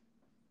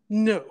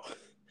 No.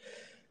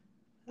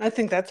 I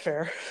think that's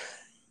fair.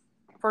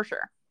 For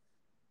sure.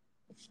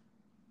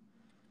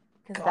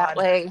 because that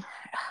way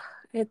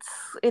it's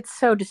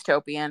so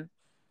dystopian.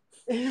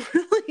 It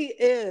really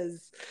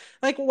is.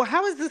 Like,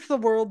 how is this the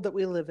world that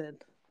we live in?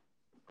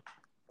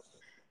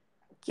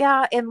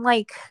 Yeah, and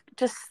like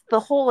just the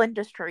whole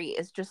industry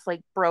is just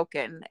like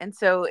broken. And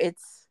so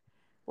it's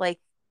like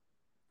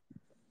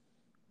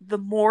the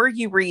more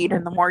you read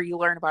and the more you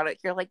learn about it,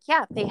 you're like,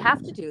 yeah, they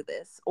have to do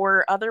this.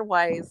 Or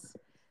otherwise,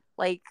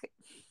 like,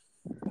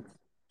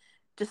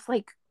 just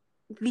like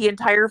the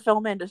entire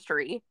film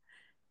industry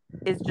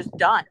is just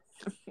done.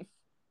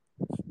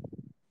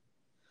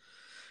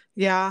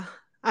 Yeah.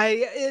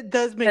 It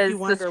does make you Because the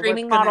wonder what's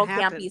streaming going to model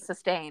can't be happen.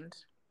 sustained.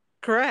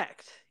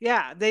 Correct.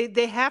 Yeah,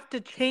 they have to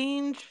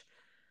change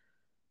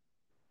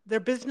their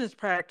business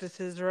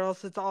practices or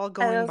else it's all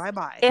going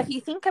bye-bye. If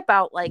you think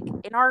about like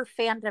in our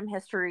fandom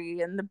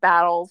history and the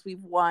battles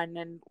we've won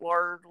and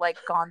or like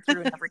gone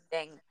through and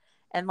everything,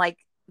 and like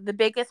the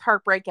biggest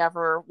heartbreak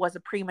ever was a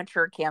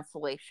premature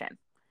cancellation.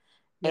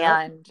 Yep.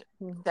 And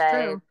It's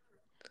that true.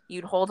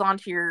 you'd hold on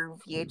to your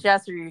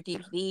VHS or your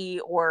DVD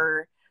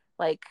or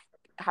like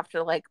have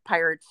to like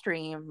pirate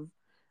stream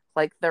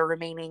like the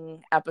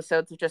remaining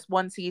episodes of just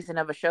one season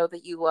of a show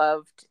that you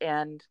loved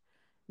and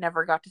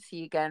never got to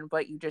see again,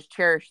 but you just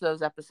cherish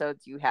those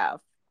episodes you have.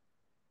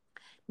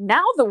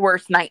 Now the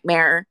worst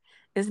nightmare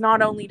is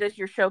not only does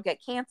your show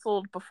get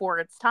canceled before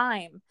it's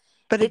time,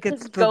 But it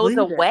gets just goes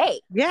deleted.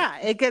 away. Yeah,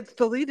 it gets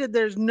deleted.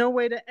 There's no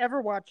way to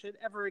ever watch it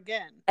ever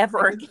again. Ever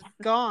like, again.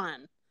 It's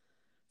gone.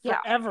 Yeah.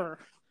 Forever.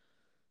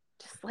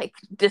 Just like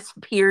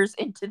disappears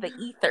into the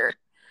ether.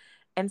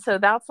 And so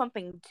that's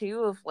something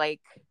too of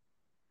like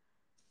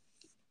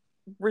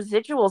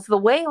residuals, the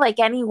way like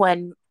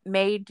anyone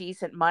made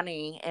decent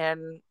money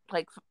in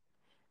like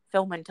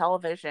film and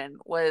television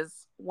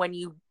was when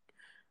you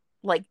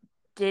like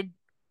did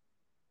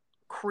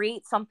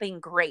create something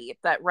great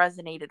that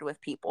resonated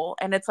with people.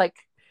 And it's like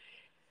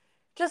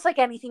just like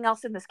anything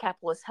else in this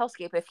capitalist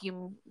hellscape, if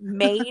you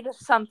made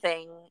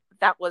something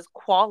that was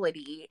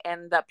quality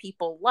and that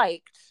people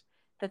liked,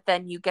 that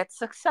then you get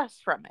success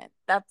from it.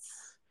 That's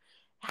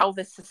how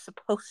this is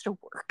supposed to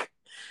work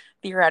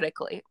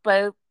theoretically.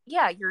 But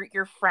yeah,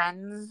 your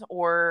friends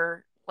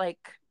or like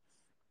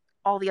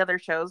all the other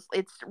shows,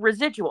 it's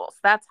residuals.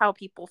 That's how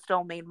people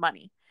still made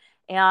money.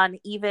 And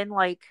even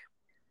like,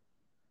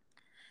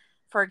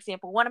 for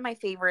example, one of my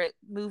favorite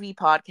movie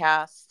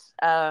podcasts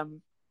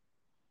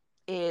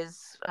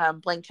is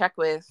Blank Check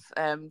with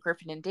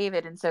Griffin and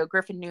David. And so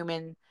Griffin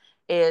Newman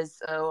is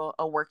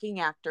a working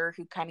actor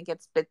who kind of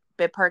gets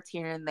bit parts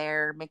here and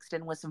there mixed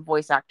in with some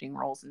voice acting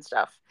roles and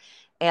stuff.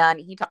 And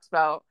he talks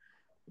about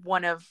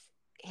one of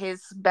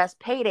his best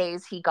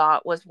paydays he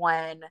got was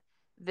when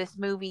this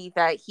movie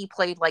that he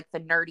played like the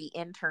nerdy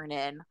intern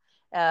in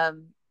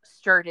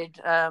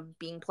started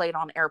being played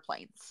on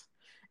airplanes.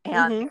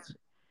 And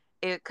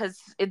because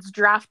it's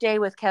Draft Day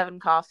with Kevin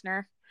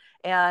Costner,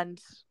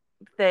 and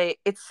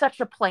it's such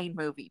a plain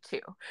movie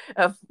too.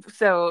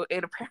 So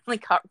it apparently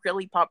got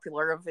really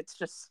popular. It's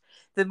just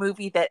the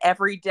movie that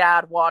every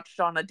dad watched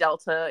on a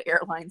Delta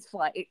Airlines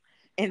flight,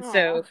 and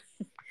so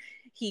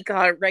he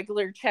got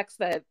regular checks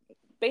that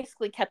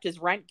basically kept his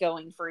rent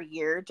going for a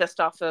year just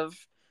off of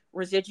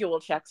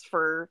residual checks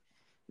for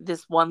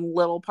this one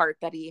little part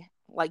that he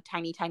like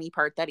tiny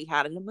part that he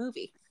had in the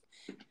movie.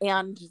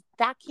 And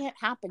that can't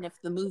happen if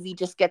the movie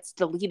just gets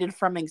deleted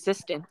from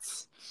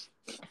existence.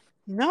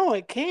 No,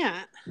 it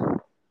can't.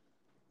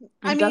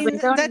 It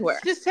doesn't go anywhere.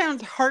 That just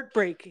sounds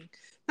heartbreaking.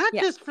 Not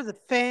just for the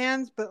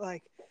fans, but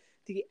like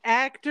the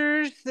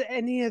actors,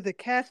 any of the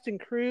cast and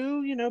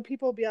crew. You know,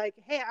 people will be like,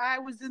 "Hey, I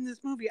was in this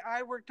movie.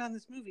 I worked on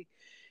this movie.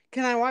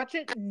 Can I watch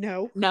it?"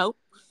 No.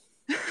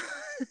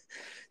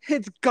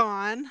 It's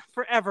gone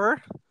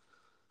forever.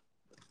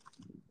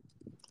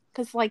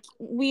 Because like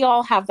we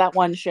all have that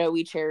one show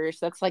we cherish.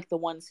 That's like the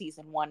one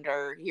season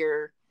wonder.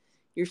 Your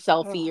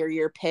Selfie or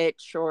your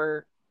Pitch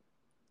or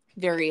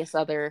various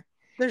other.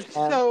 There's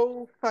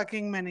so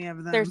fucking many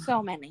of them. There's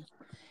so many,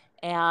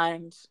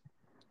 and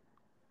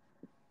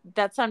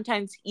that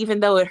sometimes, even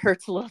though it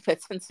hurts a little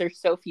bit since there's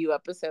so few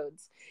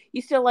episodes,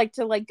 you still like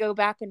to like go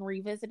back and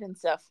revisit and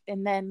stuff.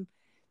 And then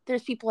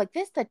there's people like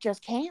this that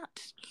just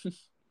can't.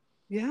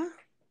 Yeah.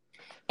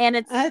 And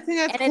I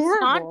think that's horrible.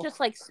 It's not just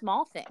like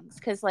small things,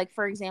 because like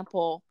for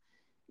example,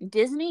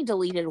 Disney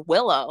deleted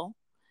Willow,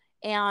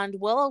 and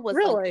Willow was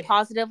like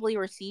positively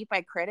received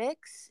by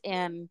critics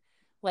and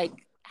like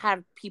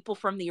had people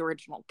from the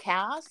original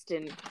cast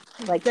and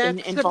like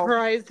that's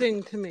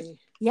surprising to me.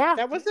 Yeah,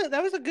 that was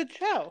a good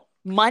show.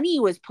 Money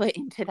was put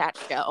into that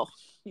show,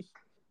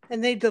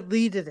 and they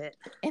deleted it.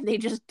 And they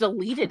just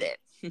deleted it.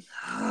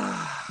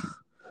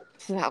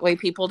 So that way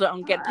people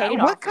don't get paid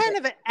off. What kind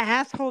of an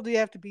asshole do you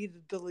have to be to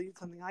delete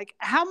something? Like,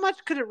 how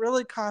much could it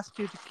really cost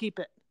you to keep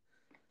it?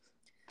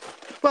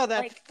 Well,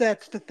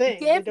 that's the thing.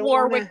 Give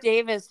Warwick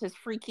Davis his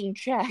freaking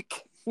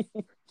check.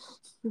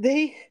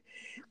 They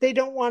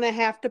don't want to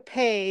have to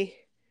pay.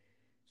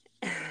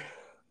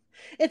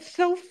 It's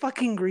so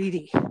fucking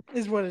greedy,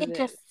 is what it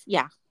is.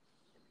 Yeah.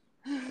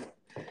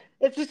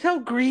 It's just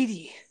so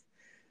greedy.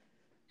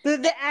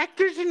 The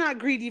actors are not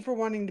greedy for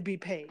wanting to be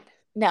paid.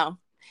 No.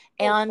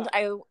 And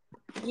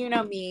you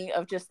know me,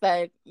 of just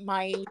that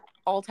my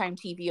all-time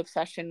TV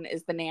obsession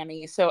is The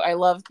Nanny. So I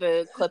love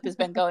the clip has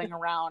been going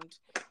around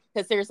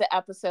because there's an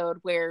episode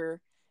where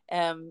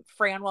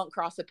Fran won't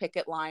cross a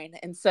picket line,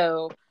 and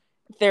so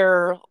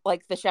they're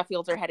like the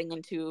Sheffields are heading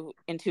into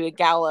a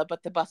gala,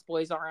 but the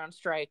busboys are on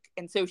strike,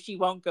 and so she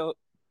won't go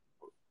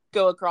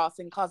across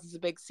and causes a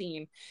big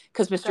scene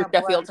because Mr.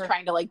 Sheffield's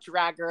trying to like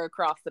drag her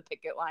across the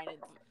picket line, and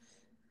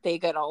they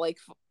get all like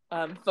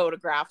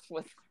photographed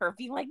with her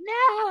being like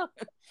no,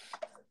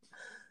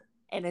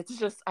 and it's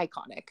just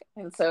iconic.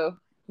 And so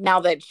now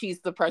that she's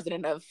the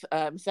president of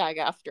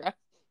SAG-AFTRA,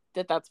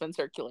 that's been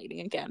circulating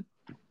again.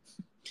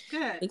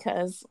 Good,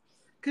 because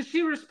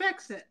she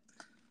respects it.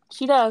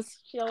 She does.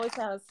 She always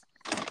has.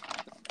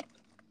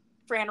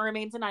 Fran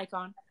remains an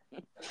icon.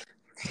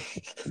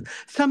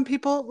 Some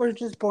people were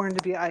just born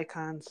to be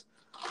icons.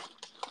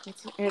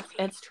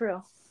 It's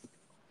true.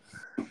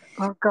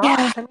 Oh God!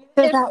 Yeah, I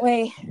mean, that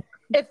way.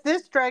 If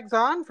this drags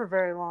on for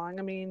very long,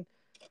 I mean,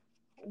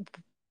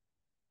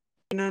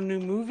 no new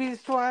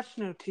movies to watch,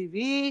 no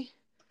TV.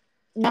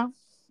 No,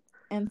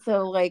 and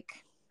so like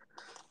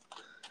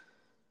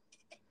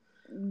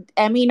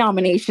Emmy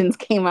nominations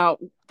came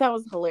out. That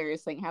was a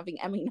hilarious thing, having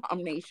Emmy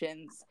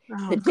nominations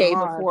the day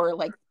before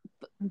like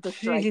the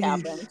strike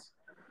happened.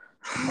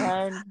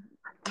 And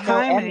no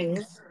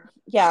Emmys.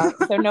 Yeah,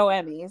 so no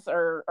Emmys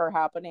are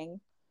happening.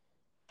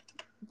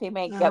 They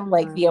may get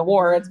like the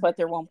awards, but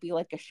there won't be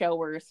like a show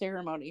or a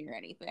ceremony or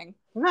anything.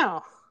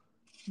 No.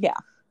 Yeah.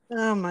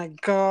 Oh my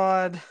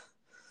God.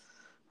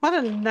 What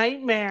a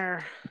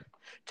nightmare.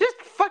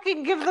 Just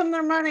fucking give them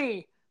their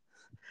money.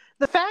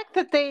 The fact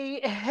that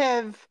they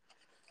have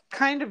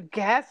kind of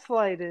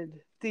gaslighted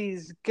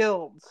these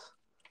guilds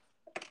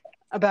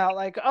about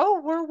like,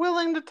 oh, we're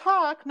willing to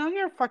talk. No,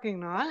 you're fucking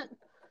not.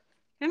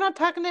 You're not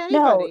talking to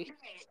anybody. No.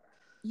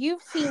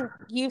 You've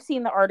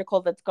seen the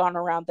article that's gone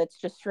around that's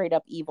just straight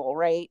up evil,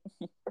 right?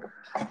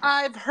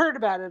 I've heard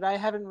about it. I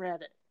haven't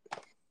read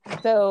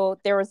it. So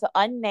there was an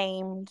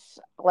unnamed,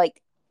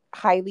 like,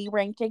 highly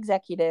ranked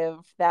executive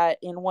that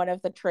in one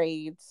of the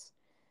trades,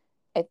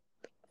 I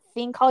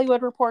think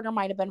Hollywood Reporter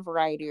might have been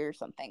Variety or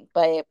something,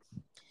 but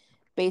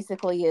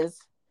basically is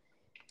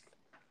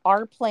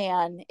our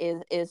plan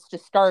is to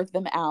starve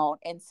them out,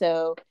 and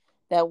so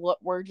that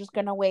we're just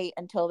gonna wait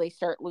until they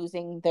start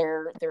losing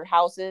their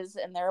houses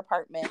and their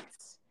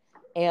apartments,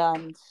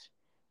 and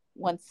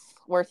once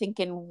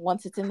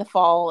it's in the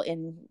fall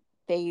and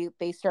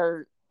they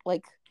start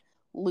like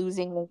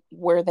losing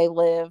where they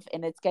live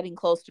and it's getting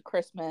close to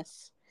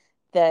Christmas,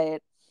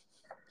 that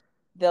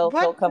they'll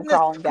come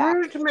crawling back.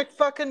 What Scrooge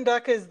McFucking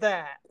Duck is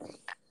that?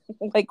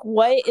 Like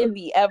what in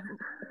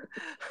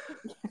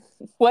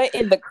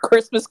the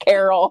Christmas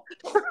Carol?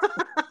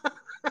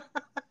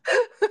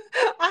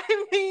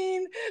 I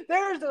mean,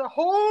 there's a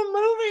whole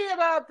movie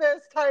about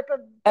this type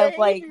of behavior. Of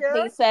like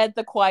they said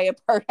the quiet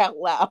part out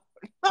loud.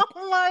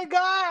 Oh my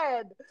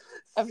God!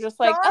 I'm just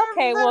like,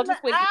 okay, we'll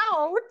just wait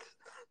out.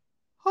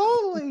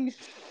 Holy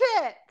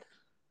shit!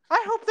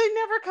 I hope they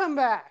never come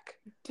back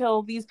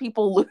till these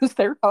people lose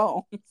their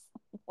homes.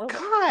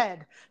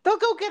 God, they'll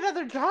go get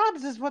other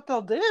jobs is what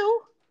they'll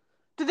do.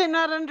 Do they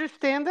not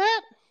understand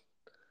that?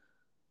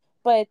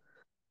 But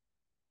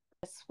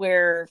that's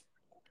where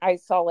I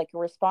saw like a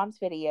response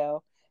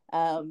video,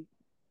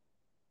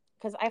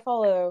 because I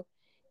follow.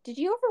 Did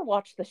you ever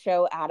watch the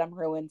show Adam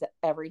Ruins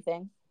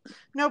Everything?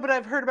 No, but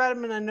I've heard about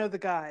him and I know the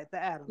guy, the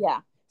Adam. Yeah.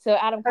 So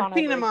Adam Conover. I've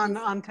seen him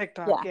on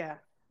TikTok. Yeah.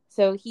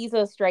 So he's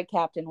a strike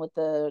captain with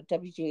the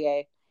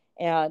WGA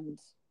and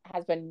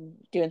has been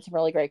doing some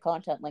really great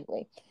content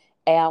lately,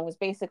 and was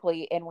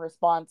basically in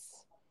response,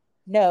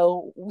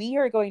 no, we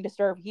are going to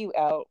starve you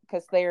out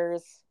because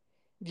there's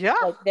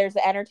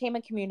the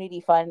entertainment community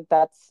fund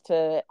that's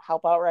to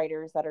help out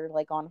writers that are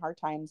like on hard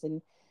times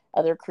and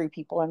other crew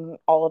people and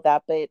all of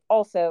that, but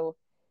also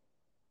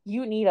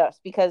you need us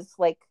because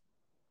like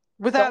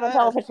without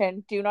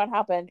television do not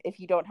happen if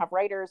you don't have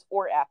writers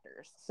or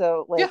actors.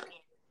 So like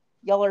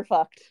y'all are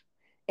fucked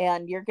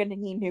and you're going to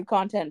need new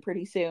content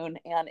pretty soon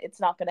and it's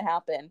not going to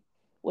happen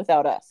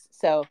without us.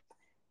 So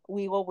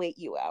we will wait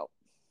you out.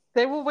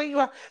 They will wait you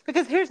out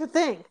because here's the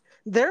thing.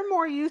 They're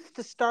more used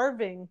to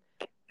starving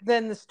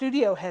than the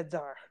studio heads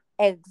are.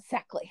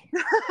 Exactly.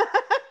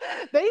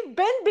 They've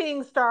been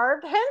being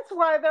starved, hence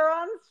why they're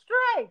on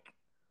strike.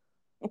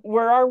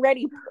 We're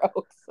already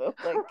broke. So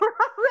like... We're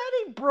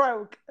already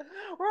broke.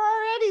 We're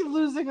already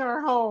losing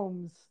our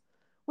homes.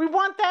 We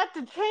want that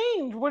to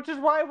change, which is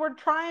why we're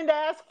trying to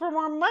ask for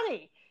more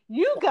money.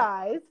 You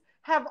guys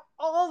have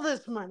all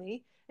this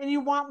money and you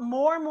want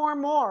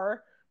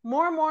more.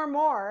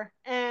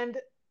 And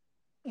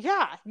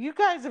yeah, you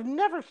guys have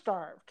never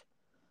starved.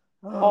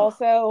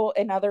 Also,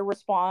 another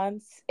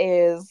response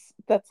is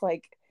that's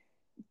like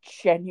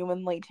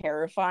genuinely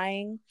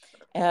terrifying.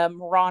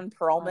 Ron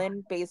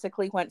Perlman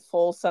basically went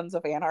full Sons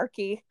of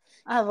Anarchy.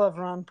 I love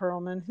Ron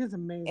Perlman. He's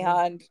amazing.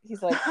 And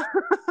he's like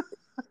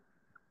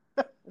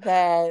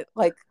that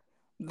like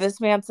this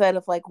man said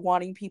of like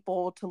wanting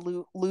people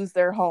to lose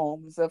their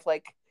homes, of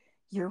like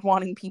you're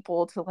wanting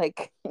people to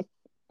like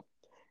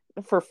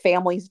for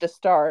families to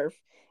starve.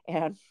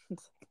 And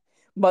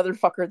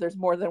motherfucker, there's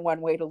more than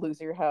one way to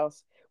lose your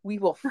house. We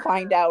will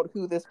find out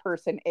who this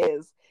person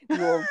is. We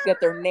will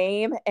get their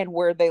name and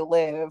where they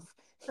live.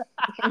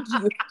 And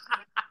you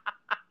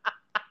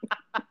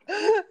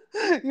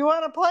You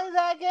want to play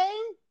that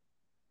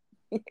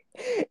game?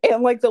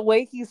 and like the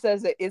way he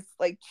says it is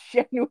like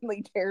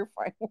genuinely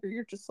terrifying, where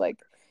you're just like,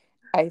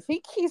 I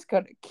think he's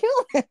gonna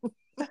kill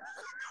him.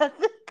 I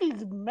think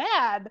he's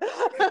mad.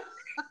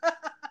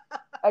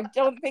 I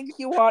don't think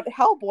you want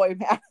Hellboy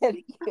mad at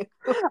you.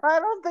 I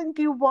don't think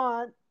you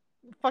want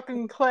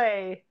fucking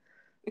Clay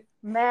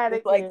mad It's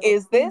at like, you.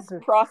 is this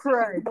Jesus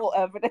prosecutable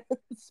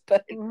evidence?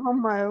 But oh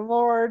my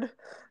lord.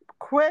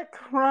 Quick,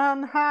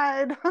 run,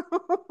 hide.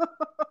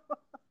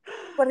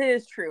 but it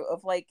is true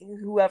of like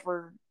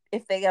whoever,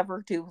 if they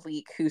ever do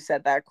leak who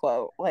said that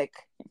quote, like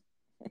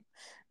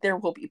there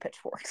will be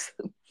pitchforks.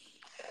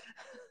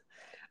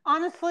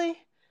 Honestly,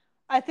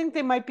 I think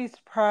they might be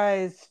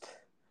surprised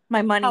My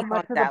how money's much on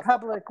of the Dazzler.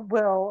 public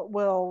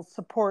will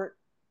support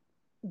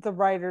the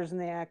writers and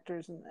the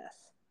actors in this.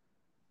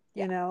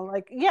 Yeah. You know,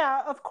 like,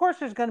 yeah, of course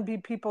there's going to be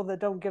people that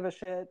don't give a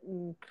shit.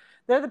 And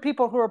they're the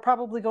people who are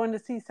probably going to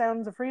see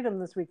Sounds of Freedom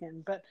this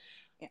weekend. But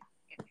Yeah.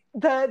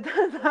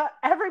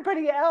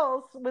 everybody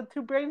else with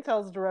two brain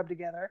cells to rub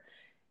together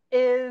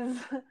is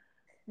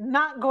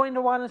not going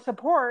to want to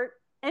support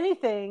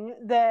anything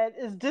that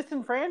is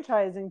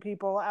disenfranchising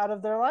people out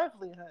of their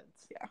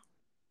livelihoods. Yeah.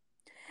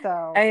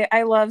 So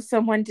I love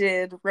someone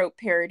wrote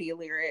parody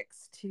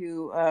lyrics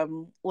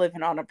to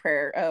Living on a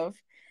Prayer of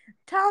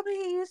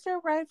Tommy used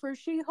to write for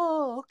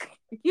She-Hulk.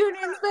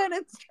 Union's been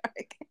in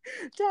strike.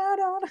 Down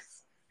on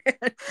us.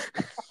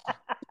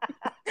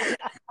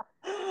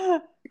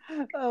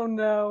 oh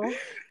no.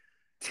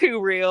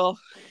 Too real.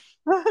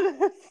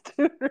 It's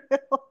too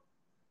real.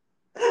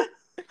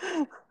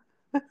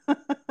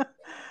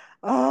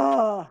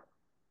 Oh.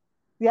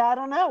 Yeah, I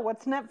don't know.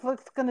 What's Netflix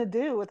going to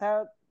do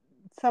without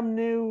some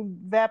new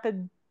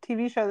vapid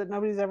TV show that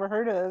nobody's ever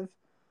heard of?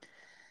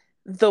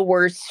 The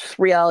worst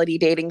reality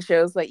dating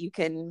shows that you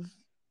can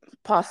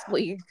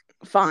possibly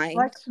find.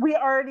 Like, we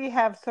already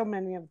have so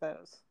many of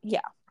those.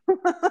 Yeah.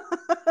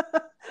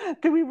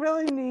 Do we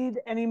really need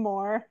any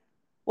more?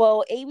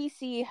 Well,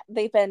 ABC,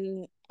 they've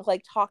been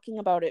like talking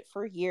about it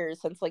for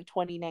years, since like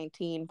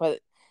 2019, but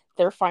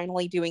they're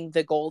finally doing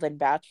The Golden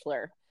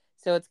Bachelor.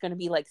 So it's going to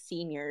be like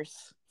seniors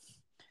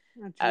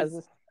Oh, as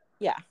Jesus.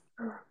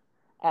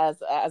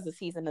 as a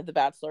season of The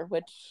Bachelor,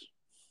 which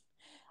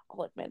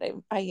I'll admit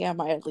I am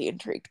mildly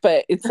intrigued,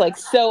 but it's like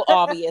so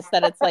obvious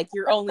that it's like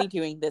you're only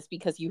doing this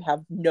because you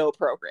have no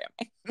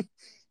programming.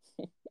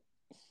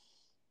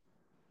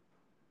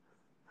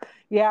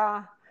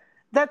 Yeah.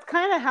 That's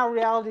kind of how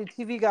reality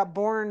TV got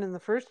born in the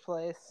first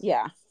place.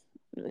 Yeah.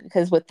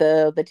 Because with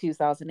the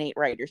 2008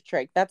 writer's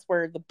strike, that's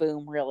where the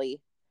boom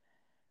really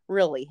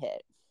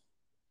hit.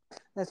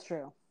 That's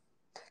true.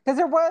 Because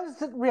there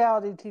was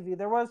reality TV,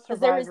 there was Survivor,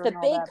 there was the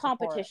big that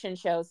competition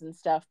shows and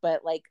stuff,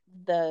 but like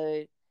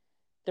the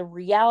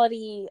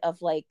reality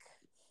of like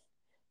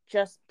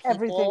just people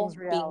everything's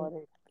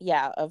reality.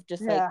 Of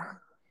just like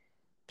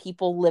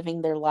people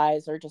living their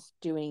lives or just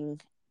doing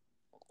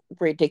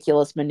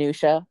ridiculous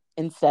minutia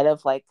instead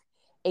of like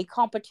a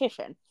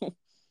competition.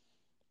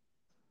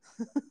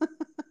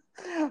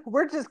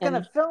 We're just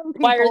gonna film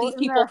people. Why are these in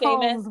people their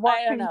famous? homes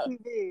watching I don't know.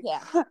 TV.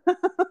 Yeah.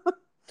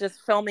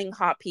 Just filming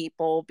hot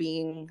people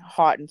being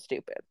hot and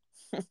stupid.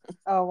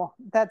 Oh,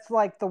 that's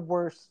like the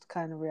worst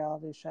kind of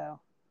reality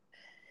show.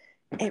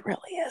 It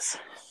really is.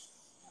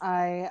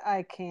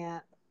 I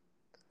can't.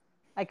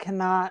 I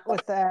cannot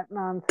with that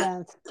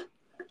nonsense.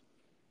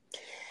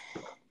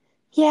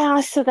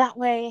 Yeah, so that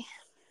way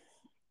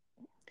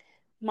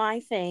my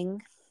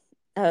thing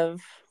of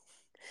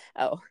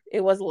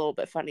it was a little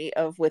bit funny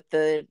of with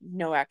the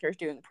no actors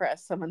doing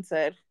press, someone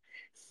said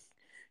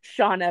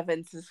Sean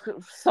Evans is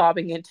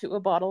sobbing into a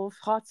bottle of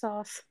hot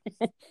sauce.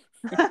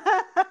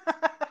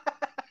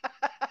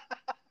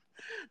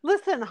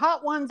 Listen,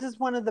 Hot Ones is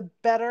one of the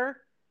better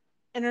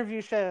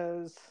interview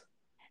shows.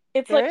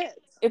 It's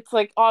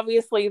like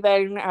obviously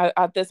then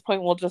at this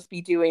point we'll just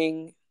be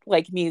doing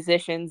like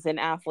musicians and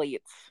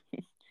athletes,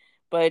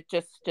 but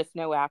just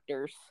no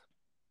actors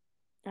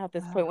at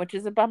this point, which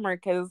is a bummer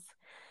because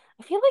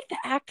I feel like the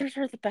actors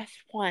are the best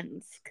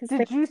ones.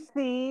 Did you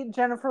see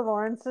Jennifer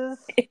Lawrence's?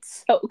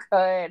 It's so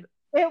good.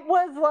 It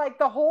was like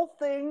the whole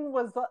thing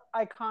was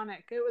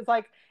iconic. It was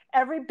like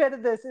every bit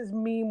of this is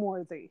meme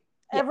worthy.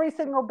 Yeah. Every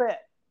single bit.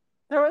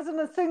 There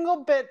wasn't a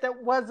single bit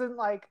that wasn't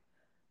like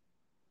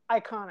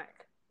iconic.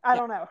 I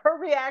don't know. Her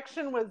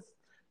reaction was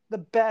the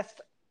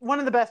best, one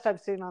of the best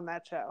I've seen on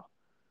that show.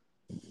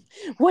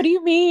 What do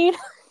you mean?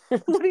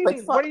 What do you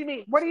mean? What do you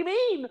mean? What do you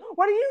mean?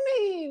 What do you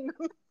mean?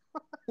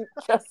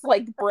 Just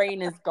like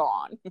brain is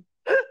gone.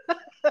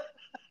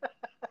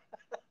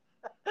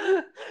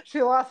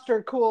 She lost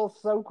her cool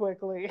so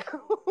quickly.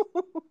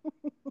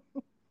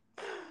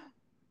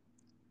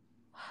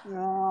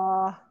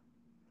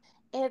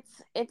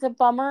 It's a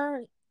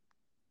bummer.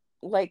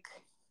 Like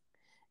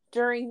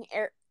during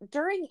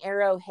during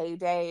Arrow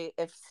heyday,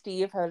 if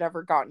Steve had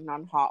ever gotten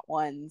on Hot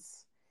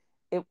Ones,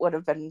 it would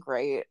have been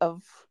great.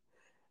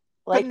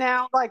 But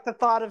now, like, the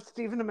thought of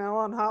Stephen Amell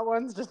on Hot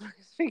Ones just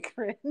makes me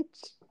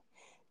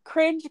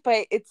cringe,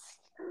 but it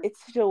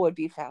still would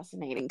be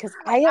fascinating because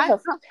I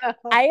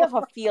have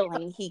a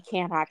feeling he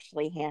can't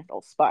actually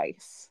handle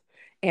Spice,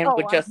 and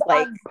would just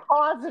I'm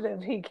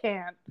positive he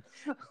can't.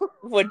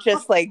 would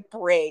just like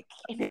break,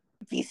 and it'd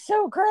be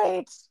so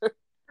great.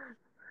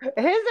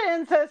 His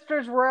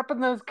ancestors were up in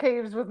those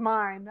caves with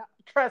mine.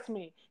 Trust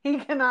me, he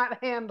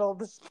cannot handle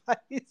the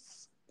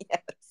spice.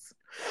 Yes.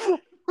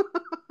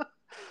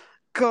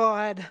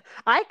 God,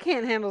 I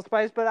can't handle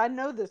spice, but I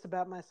know this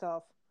about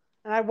myself.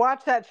 And I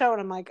watch that show and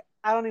I'm like,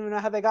 I don't even know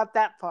how they got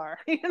that far.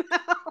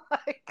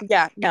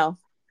 Yeah, no.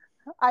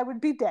 I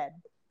would be dead,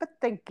 but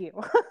thank you.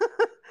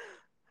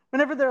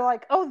 Whenever they're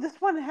like, oh, this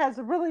one has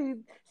a really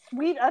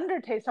sweet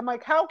undertaste, I'm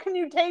like, how can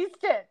you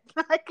taste it?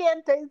 I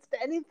can't taste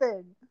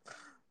anything.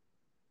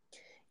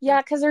 Yeah,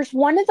 because there's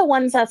one of the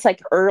ones that's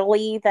like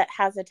early that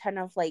has a ton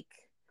of like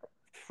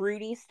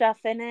fruity stuff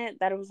in it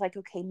that it was like,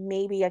 okay,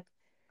 maybe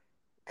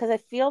because I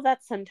feel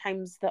that's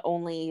sometimes the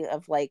only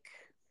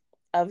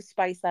of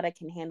spice that I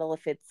can handle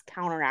if it's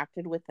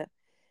counteracted with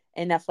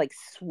enough like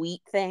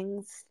sweet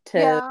things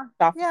to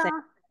stop the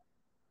same.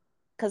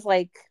 Because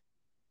like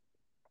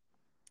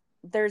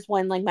there's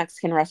one like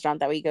Mexican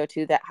restaurant that we go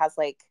to that has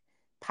like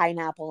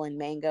pineapple and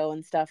mango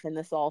and stuff in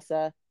the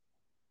salsa,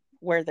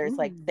 where there's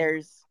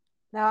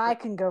now I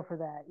can go for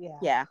that.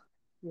 Yeah,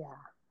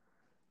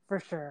 for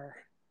sure,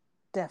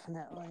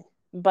 definitely.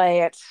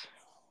 But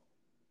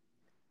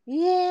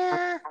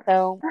yeah,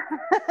 so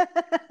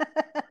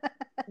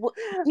do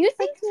you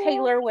think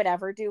Taylor would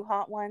ever do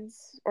Hot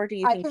Ones, or do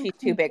you think she's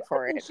too big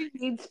for it? She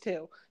needs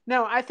to.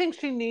 No, I think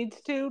she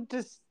needs to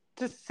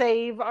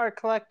save our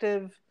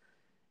collective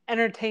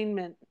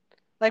entertainment.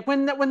 Like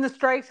when the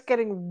strike's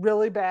getting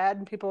really bad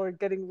and people are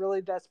getting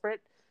really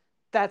desperate,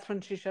 that's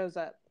when she shows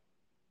up.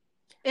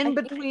 In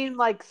between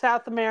like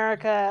South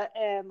America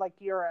and like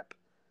Europe,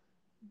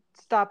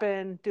 stop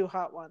in, do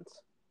Hot Ones.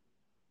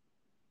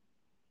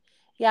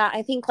 Yeah,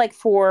 I think like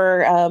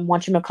for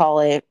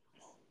whatchamacallit,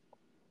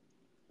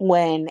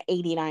 when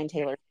 89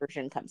 Taylor's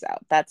version comes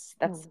out, that's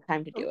the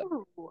time to do it.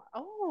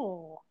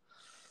 Oh,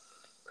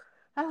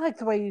 I like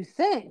the way you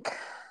think.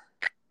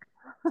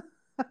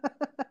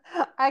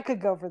 I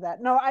could go for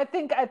that. No, I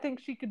think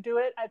she could do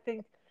it. I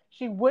think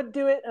she would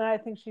do it, and I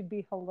think she'd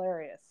be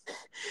hilarious.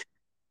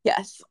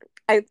 Yes.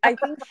 I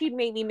think she'd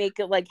maybe make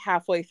it like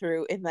halfway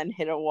through and then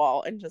hit a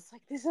wall and just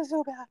like, this is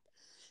so bad.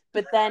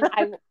 But then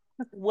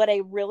what I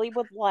really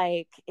would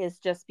like is,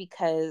 just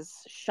because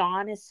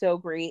Sean is so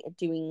great at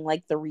doing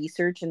like the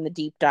research and the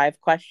deep dive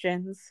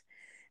questions,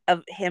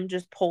 of him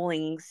just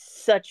pulling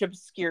such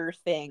obscure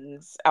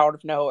things out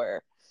of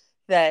nowhere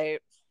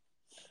that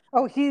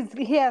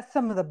he has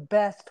some of the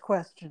best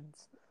questions.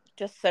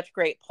 Just such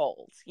great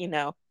polls,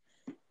 Yeah,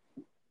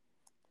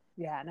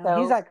 no,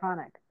 so he's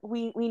iconic.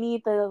 We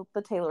need the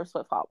Taylor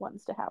Swift Hot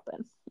Ones to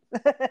happen.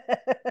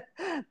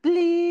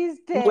 Please,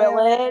 Taylor.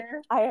 Will it?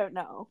 I don't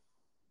know.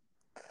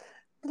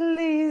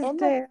 Please,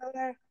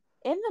 Taylor.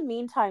 In the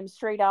meantime,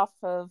 straight off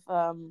of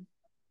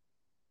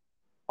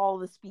all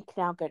the Speak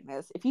Now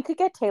goodness, if you could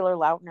get Taylor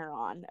Lautner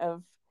on,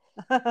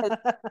 the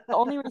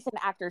only reason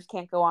actors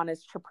can't go on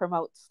is to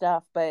promote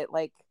stuff, but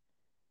like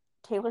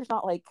Taylor's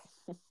not like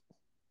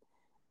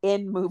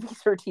in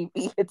movies or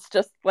TV. It's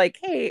just like,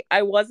 hey,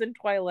 I was in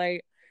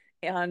Twilight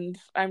and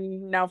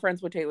I'm now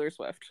friends with Taylor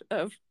Swift.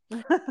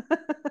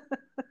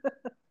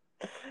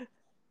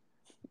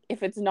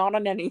 If it's not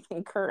on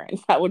anything current,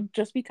 that would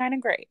just be kind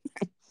of great.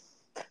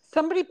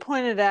 Somebody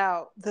pointed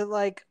out that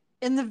like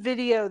in the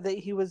video that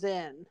he was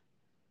in,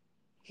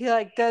 he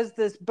like does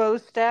this bow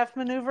staff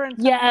maneuver, and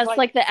yeah, it's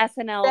like the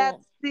SNL.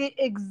 That's the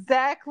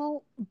exact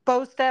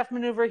bow staff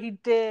maneuver he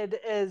did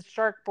as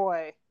Shark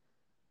Boy.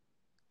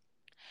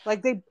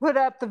 Like they put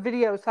up the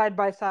video side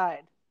by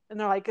side, and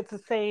they're like, it's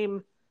the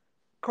same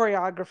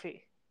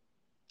choreography.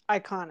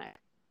 Iconic.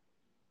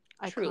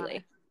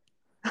 Truly.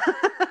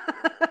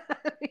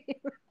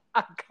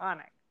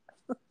 Iconic.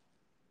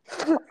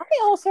 I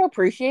also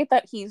appreciate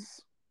that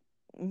he's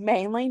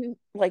mainly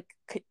like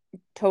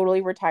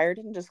totally retired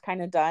and just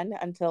kind of done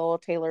until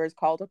Taylor is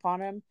called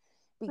upon him,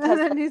 because and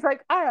then he's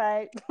like, all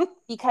right.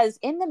 Because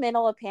in the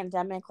middle of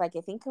pandemic, like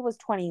I think it was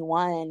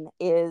 21,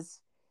 is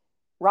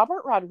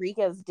Robert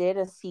Rodriguez did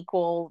a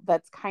sequel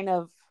that's kind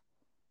of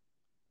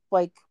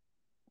like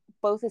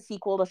both a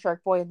sequel to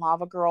Shark Boy and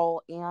Lava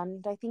Girl,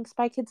 and I think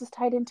Spy Kids is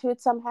tied into it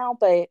somehow,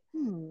 but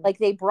like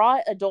they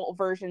brought adult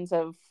versions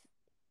of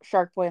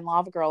Shark Boy and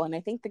Lava Girl, and I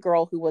think the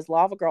girl who was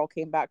Lava Girl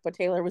came back, but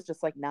Taylor was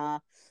just like, nah,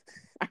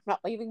 I'm not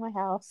leaving my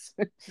house.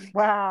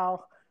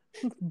 Wow.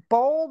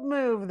 Bold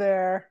move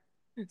there.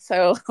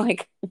 So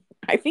like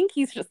I think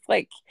he's just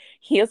like,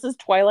 he has his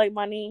Twilight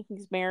money,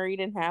 he's married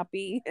and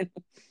happy, and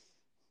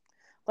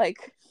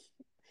like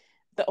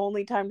the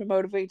only time to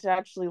motivate to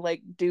actually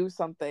like do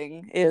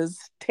something is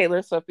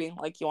Taylor Swift being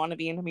like, you want to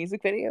be in a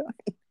music video?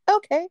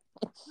 Okay,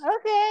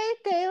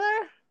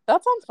 Taylor,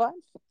 that sounds fun.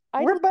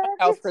 I We're just back.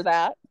 out for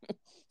that.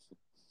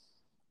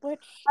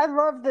 Which I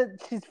love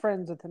that she's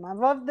friends with him. I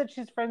love that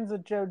she's friends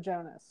with Joe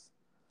Jonas.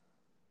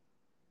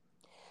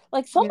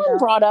 like someone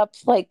brought up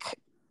like,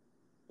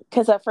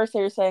 because at first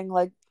they were saying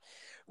like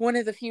one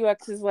of the few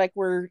exes like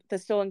were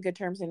still in good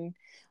terms, and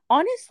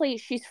honestly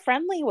she's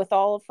friendly with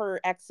all of her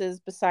exes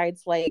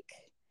besides like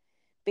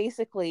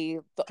basically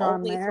the John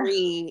only Mayer.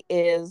 3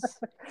 is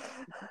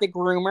the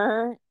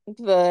groomer,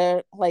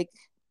 the like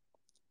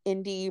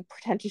indie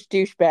pretentious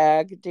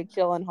douchebag Jake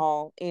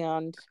Gyllenhaal,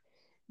 and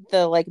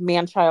the like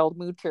man-child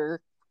moocher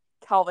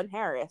Calvin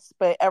Harris.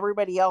 But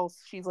everybody else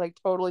she's like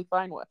totally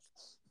fine with.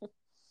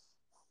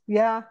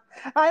 Yeah,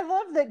 I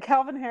love that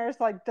Calvin Harris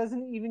like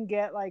doesn't even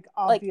get like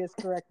obvious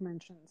direct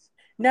mentions.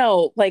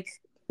 No, like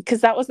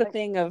because that was the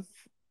thing of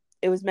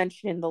it was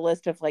mentioned in the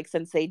list of like,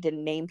 since they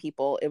didn't name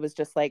people, it was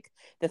just like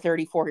the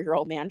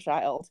 34-year-old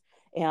man-child,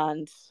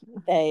 and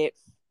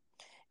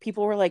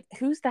people were like,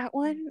 who's that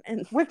one?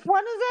 And which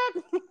one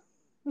is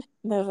it?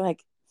 they're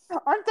like,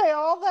 aren't they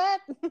all that?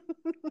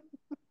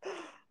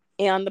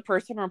 and the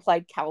person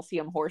replied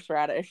calcium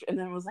horseradish, and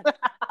then it was like,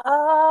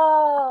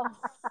 oh,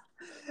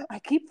 I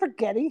keep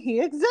forgetting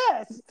he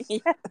exists.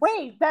 yes.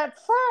 Wait, that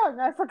song,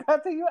 I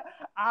forgot that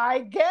I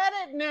get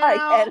it now.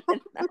 I get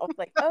it now. I was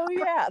like, oh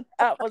yeah,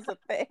 that was a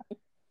thing.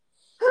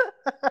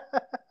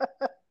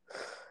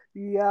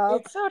 Yeah,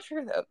 it's so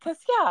true though, because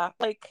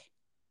like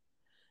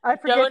I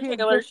Joe forget and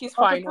Taylor she's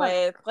fine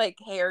with, like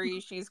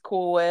Harry she's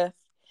cool with.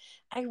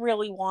 I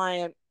really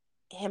want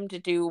him to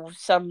do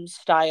some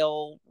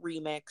style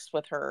remix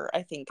with her.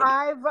 I think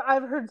I've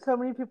heard so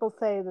many people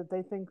say that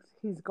they think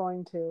he's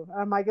going to.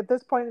 I'm like, at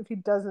this point, if he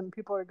doesn't,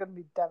 people are going to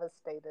be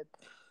devastated.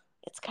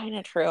 It's kind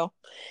of true.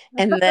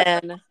 And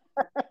then,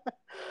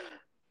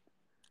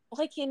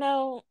 like,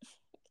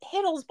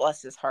 Hiddles,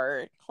 bless his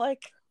heart.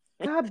 Like,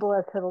 God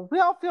bless Hiddles. We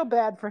all feel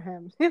bad for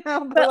him,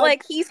 But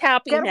like he's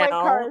happy Getaway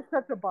now. Car is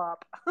such a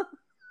bop.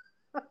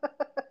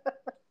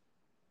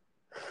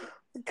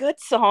 Good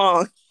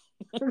song.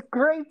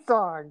 Great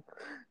song.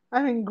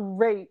 I mean,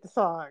 great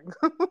song.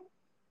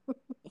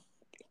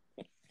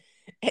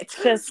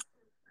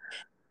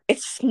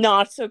 It's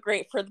not so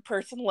great for the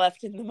person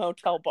left in the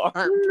motel bar.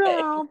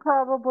 No,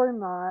 probably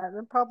not.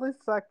 It probably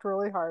sucked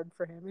really hard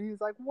for him. He's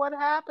like, "What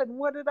happened?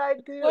 What did I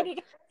do?"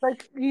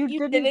 Like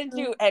you didn't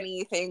do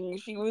anything.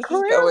 She was just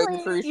clearly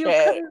going through you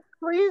shit. couldn't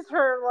please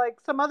her like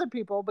some other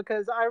people,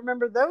 because I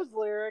remember those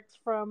lyrics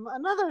from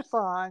another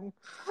song.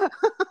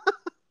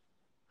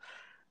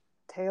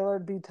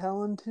 Taylor'd be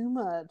telling too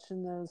much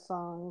in those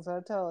songs, I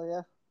tell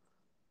you.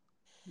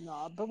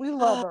 No, but we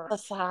love her. A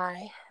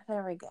sigh.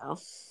 There we go.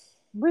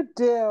 We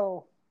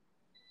do.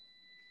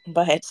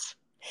 But,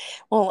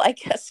 well, I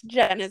guess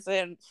Jen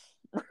isn't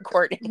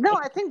recording. No,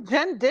 I think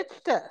Jen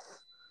ditched us.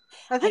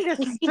 I think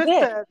it's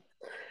just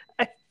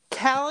a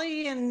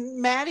Callie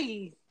and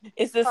Maddie.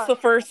 Is this the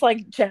first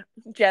like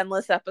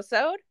Genless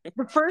episode?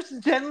 The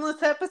first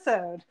Genless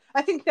episode.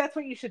 I think that's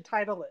what you should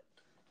title it.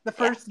 The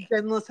first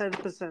Genless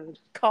episode.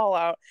 Call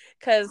out.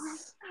 Because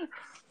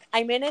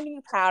I'm in a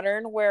new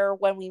pattern where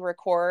when we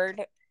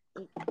record,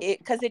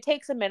 because it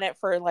takes a minute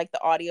for like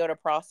the audio to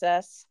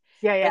process.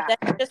 Yeah. But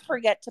then I just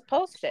forget to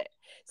post it.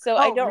 So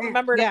I don't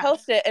remember to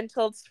post it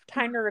until it's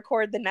time to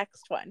record the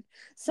next one.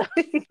 So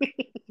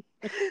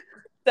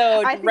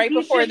right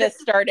before this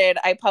started,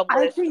 I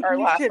published our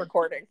last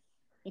recording.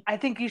 I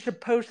think you should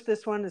post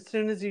this one as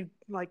soon as you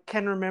like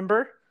can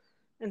remember,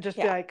 and just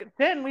be like,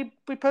 Jen,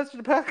 we posted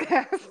a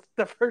podcast,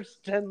 the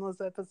first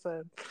Genless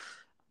episode.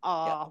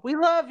 Aw, we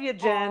love you,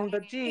 Jen,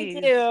 but geez.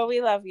 We do.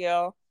 We love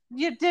you.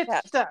 You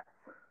ditched us.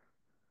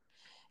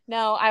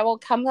 No, I will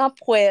come up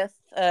with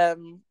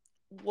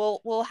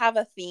we'll have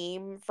a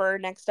theme for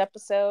next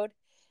episode.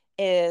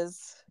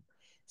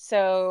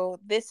 So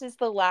this is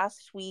the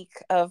last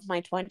week of my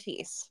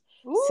 20s.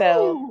 Ooh.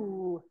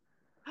 So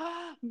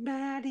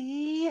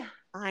Maddie,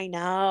 I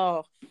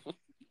know.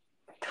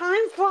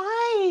 Time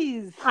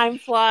flies.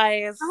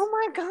 Oh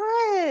my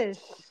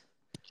gosh.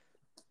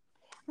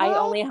 I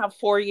only have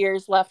 4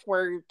 years left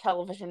where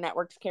television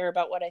networks care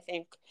about what I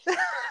think.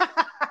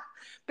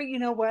 But you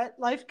know what?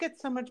 Life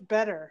gets so much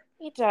better.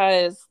 It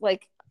does.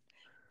 Like,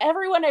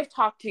 everyone I've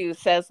talked to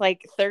says,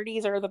 like,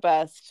 30s are the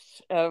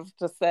best of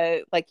just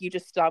like, you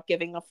just stop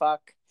giving a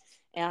fuck.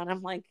 And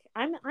I'm like,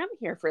 I'm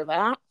here for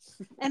that.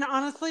 And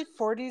honestly,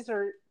 40s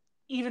are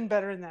even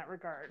better in that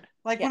regard.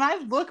 Like, when I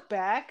look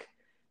back,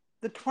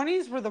 the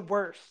 20s were the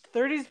worst.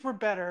 30s were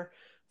better.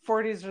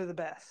 40s are the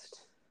best.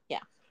 Yeah.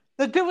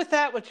 So do with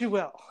that what you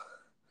will.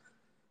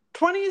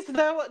 20s,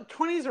 though,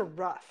 20s are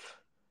rough.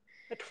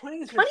 The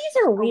 20s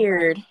are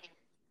weird.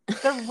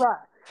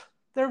 Rough.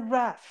 They're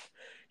rough.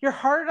 You're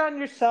hard on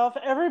yourself.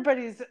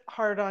 Everybody's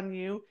hard on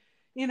you.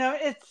 You know,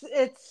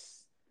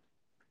 it's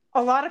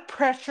a lot of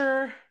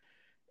pressure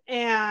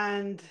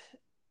and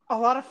a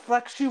lot of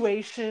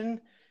fluctuation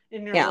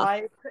in your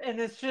life. And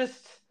it's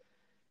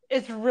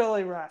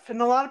really rough. And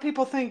a lot of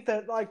people think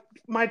that like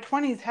my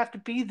 20s have to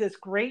be this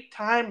great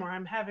time where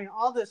I'm having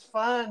all this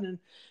fun and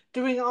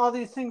doing all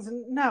these things.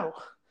 And no,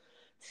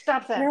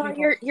 Stop that, No,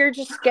 people. you're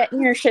just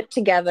getting your shit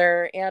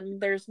together, and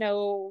there's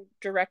no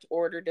direct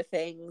order to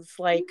things.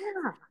 Like,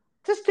 Yeah.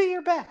 Just do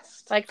your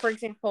best. for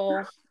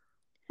example,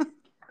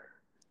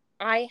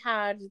 I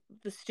had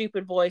the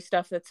stupid boy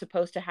stuff that's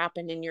supposed to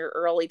happen in your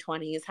early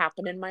 20s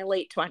happen in my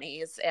late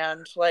 20s,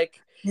 and you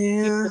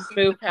Yeah. just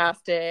move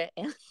past it.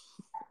 And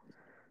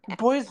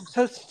Boys are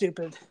so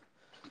stupid.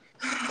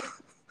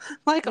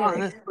 Like, Yeah.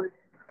 honestly.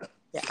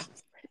 yeah,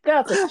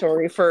 that's a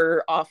story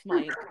for off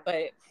mic,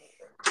 but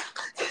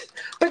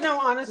no,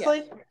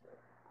 honestly,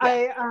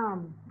 Yeah.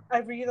 I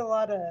read a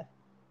lot of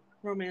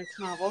romance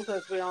novels,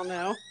 as we all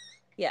know.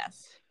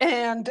 yes.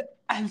 And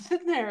I'm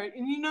sitting there,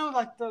 and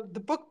like the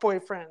book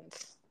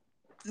boyfriends,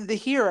 the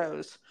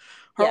heroes,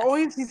 are Yes.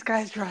 always these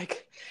guys who are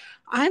like,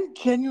 I'm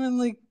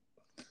genuinely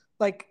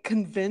like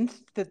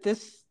convinced that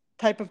this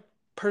type of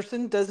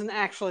person doesn't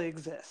actually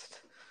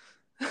exist.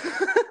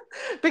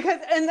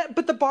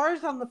 But the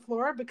bar's on the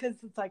floor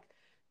because it's like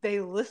they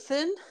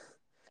listen,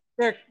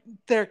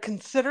 they're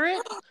considerate.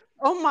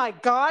 Oh my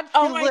God, she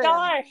Oh my lived.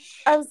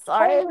 gosh. I'm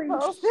sorry. Holy I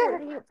fell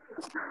shit. asleep.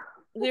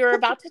 We were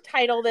about to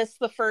title this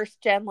the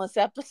first Genless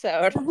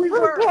episode. We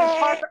were. We Okay.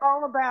 talked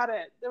all about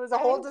it. There was a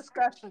whole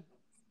discussion.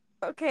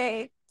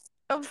 Okay.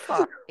 I'm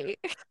sorry.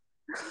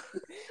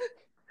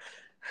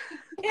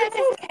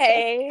 It's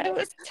okay. I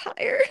was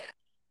tired.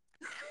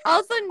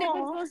 Also, Nick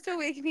was Aw. supposed to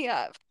wake me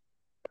up.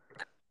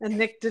 And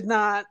Nick did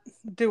not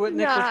do what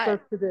Nick was Not.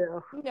 supposed to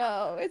do.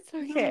 No, it's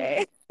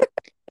okay.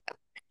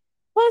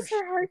 Bless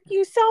her heart,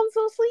 you sound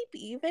so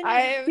sleepy. Even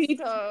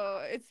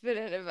It's been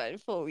an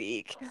eventful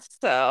week.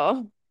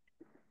 So,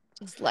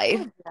 just life.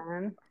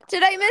 Again.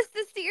 Did I miss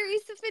the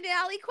series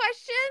finale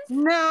questions?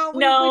 No,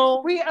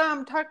 No. we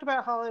talked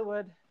about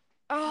Hollywood.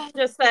 Oh,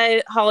 just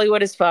that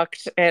Hollywood is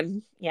fucked,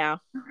 and yeah,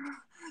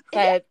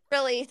 that it's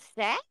really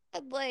sad.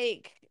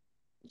 Like,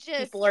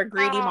 just people are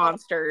greedy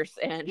monsters,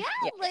 and yeah.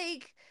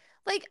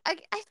 Like I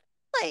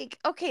feel like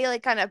okay,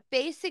 like on a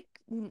basic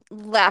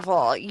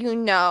level,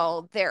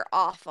 they're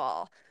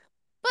awful,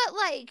 but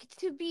like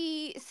to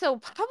be so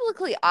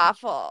publicly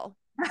awful.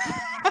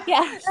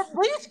 yes. At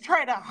least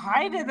try to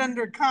hide it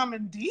under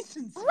common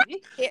decency.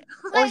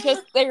 Or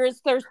just there's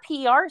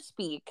PR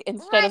speak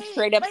instead of Right,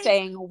 straight up like-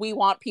 saying we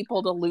want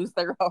people to lose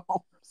their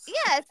homes.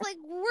 Yeah, it's like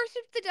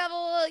worship the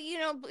devil,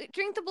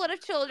 drink the blood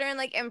of children,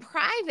 like in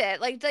private,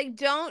 like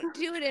don't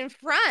do it in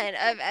front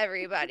of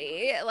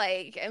everybody,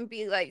 like, and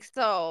be like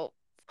so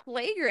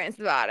flagrant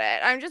about it.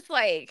 I'm just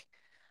like,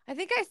 I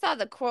think I saw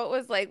the quote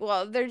was like,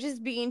 well, they're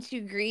just being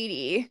too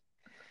greedy.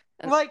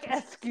 Like,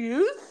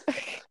 excuse?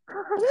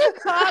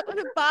 Was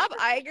it Bob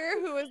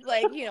Iger who was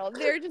like,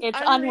 they're just It's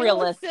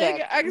unrealistic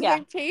unrealistic.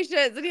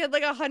 expectations, and he had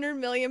like 100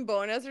 million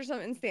bonus or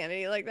some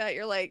insanity like that.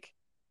 You're like,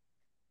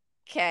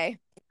 okay.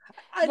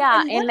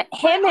 Yeah, and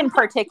him in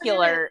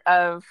particular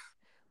of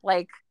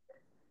like,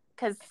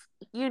 because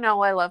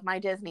I love my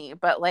Disney,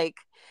 but like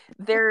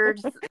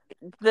there's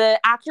the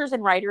actors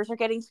and writers are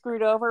getting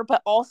screwed over,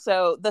 but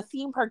also the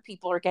theme park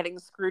people are getting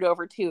screwed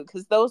over too,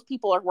 because those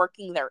people are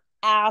working their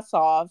ass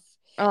off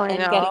and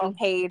getting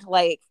paid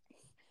like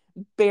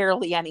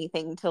barely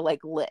anything to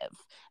like live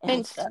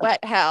and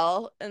sweat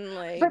hell and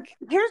like. But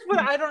here's what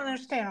I don't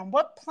understand: on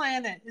what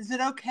planet is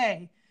it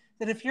okay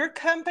that if your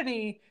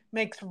company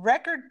makes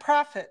record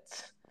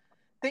profits,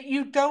 that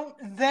you don't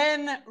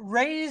then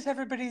raise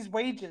everybody's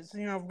wages?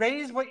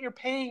 Raise what you're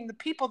paying the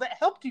people that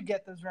helped you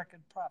get those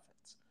record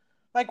profits.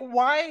 Like,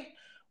 why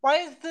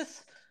is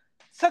this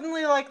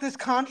suddenly like this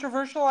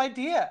controversial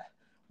idea?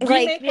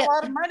 We make a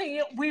lot of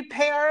money. We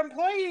pay our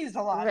employees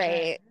a lot.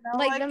 Right.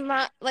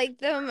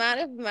 The amount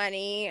of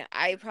money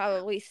I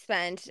probably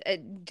spent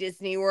at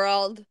Disney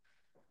World,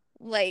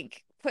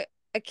 like put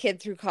a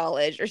kid through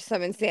college or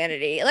some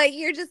insanity. Like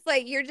you got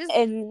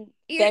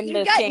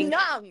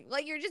numb.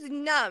 Like you're just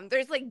numb.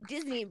 There's like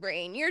Disney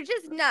brain. You're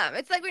just numb.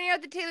 It's like when you're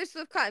at the Taylor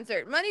Swift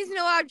concert. Money's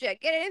no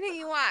object. Get anything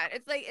you want.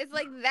 It's like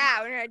that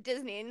when you're at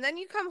Disney. And then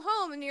you come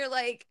home and you're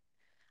like,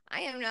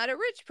 I am not a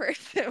rich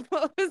person.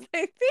 What was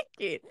I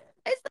thinking?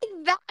 It's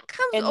like that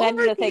comes over and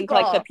then to think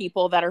people. like the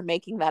people that are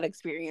making that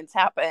experience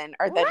happen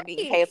are then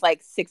being paid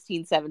like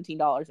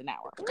 $16-17 an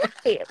hour.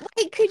 Right.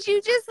 Like, could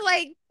you just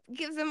like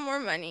give them more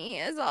money?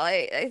 Is all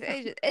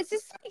it's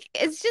just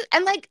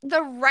and like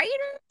the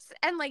writers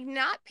and like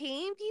not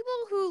paying people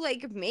who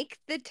like make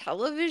the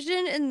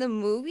television and the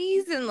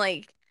movies and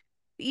like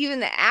even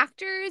the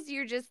actors.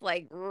 You're just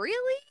like,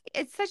 really?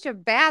 It's such a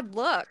bad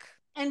look.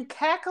 And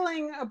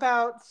cackling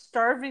about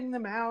starving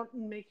them out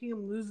and making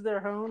them lose their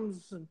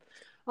homes and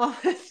all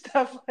this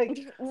stuff, like,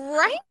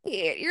 right.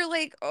 You're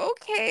like,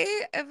 okay,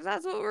 if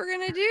that's what we're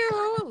gonna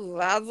do,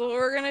 that's what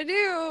we're gonna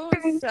do.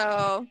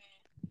 So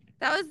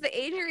that was the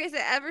angriest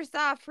I ever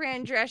saw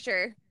Fran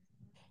Drescher.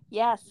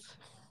 Yes.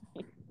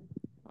 I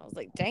was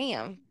like,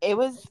 damn. It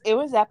was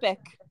epic.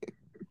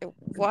 It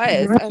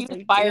was. I was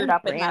like, fired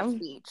up in that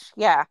speech.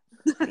 Yeah.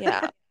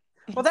 Yeah.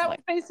 Well, that was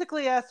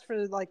basically us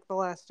for like the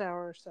last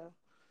hour or so.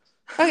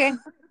 Okay.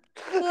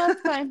 Well,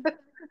 that's fine.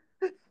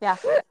 Yeah.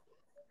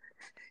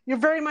 You're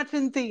very much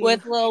in theme.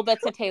 With little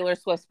bits of Taylor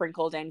Swift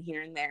sprinkled in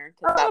here and there.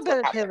 A little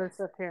bit of Taylor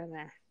Swift here and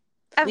there.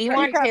 We course.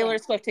 want Taylor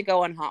Swift to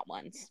go on Hot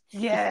Ones.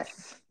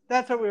 Yes,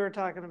 that's what we were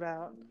talking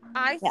about.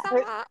 I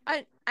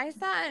Yeah.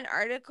 saw an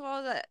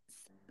article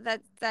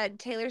that said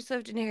Taylor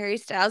Swift and Harry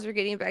Styles were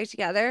getting back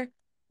together.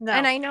 No,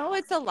 And I know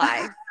it's a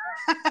lie,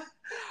 I've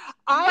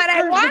but I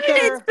heard that wanted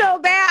it so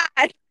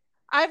bad.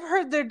 I've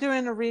heard they're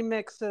doing a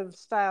remix of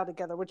 "Style"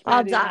 together, which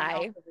I'll Maddie and I die.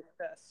 also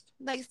discussed.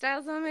 Like,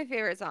 Styles is one of my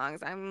favorite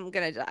songs. I'm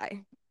gonna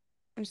die.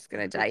 I'm just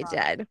gonna die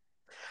dead.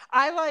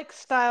 I like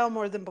 "Style"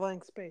 more than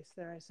 "Blank Space."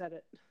 There, I said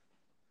it.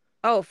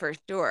 Oh, for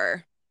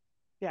sure.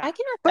 Yeah, I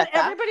can but respect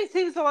that. everybody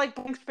seems to like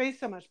 "Blank Space"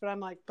 so much, but I'm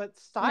like, but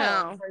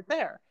 "Style" No. is right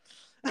there.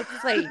 It's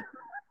just like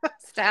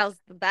Style's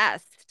the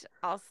best.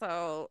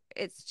 Also,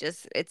 it's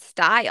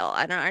style.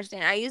 I don't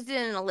understand. I used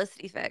it in a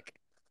listy fic.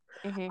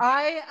 Mhm.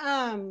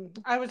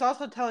 I was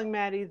also telling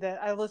Maddie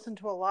that I listened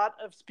to a lot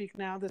of Speak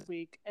Now this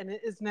week, and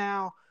it is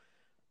now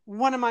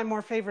one of my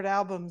more favorite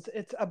albums.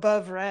 It's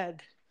above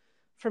Red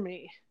for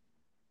me.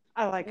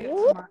 I like it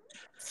so much.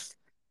 It's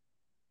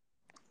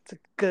a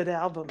good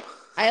album.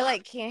 I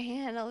like can't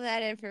handle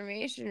that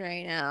information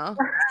right now.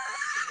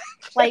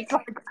 Like,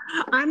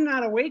 I'm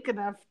not awake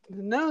enough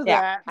to know Yeah.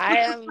 that. I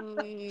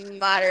am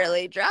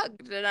moderately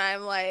drugged, and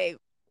I'm like,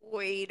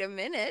 wait a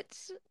minute,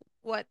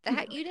 what the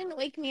heck? You didn't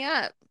wake me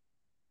up.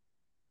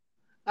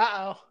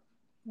 Uh-oh.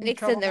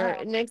 Nick's in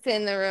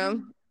the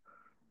room.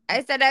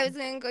 I said I was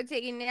gonna go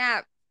take a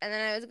nap, and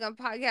then I was gonna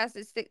podcast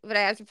at 6, but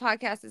I have to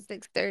podcast at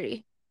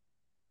 6:30.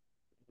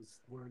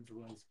 This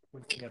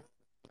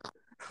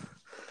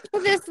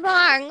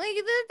long, like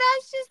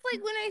that's just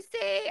like when I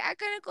say I'm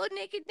gonna go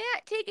take a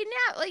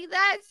nap. Like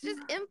that's just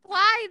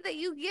implied that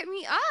you get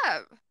me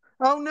up.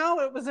 Oh no,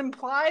 it was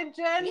implied,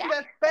 Jen. Yeah.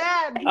 That's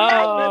bad. Oh,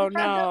 That's bad to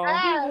no.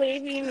 ask. You're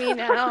blaming me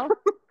now.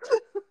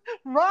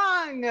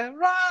 Wrong.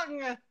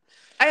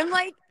 I'm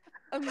like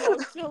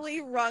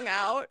emotionally wrung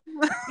out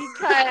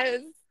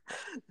because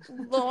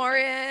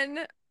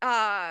Lauren,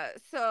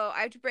 so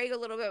I have to brag a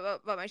little bit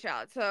about my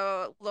child.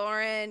 So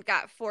Lauren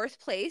got 4th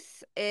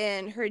place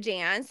in her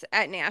dance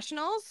at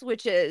nationals,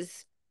 which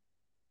is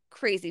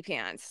crazy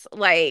pants.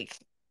 Like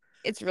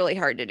it's really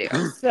hard to do.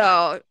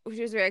 So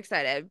she was very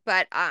excited,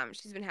 but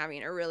she's been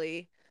having a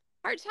really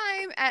hard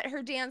time at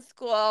her dance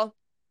school.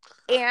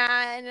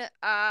 And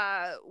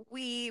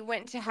we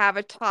went to have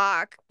a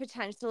talk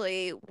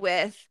potentially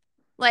with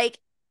like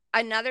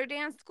another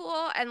dance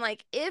school, and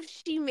like if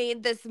she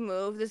made this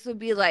move, this would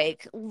be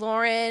like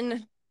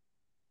Lauren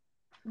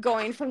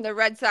going from the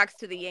Red Sox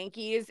to the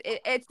Yankees.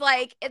 It's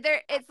like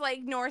it's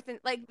like North and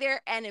like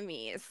they're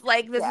enemies.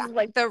 Like this is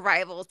like the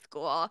rival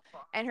school,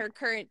 and her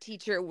current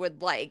teacher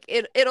would like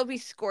it'll be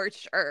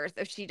scorched earth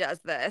if she does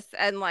this,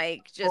 and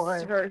like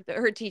just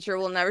her teacher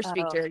will never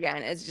speak to her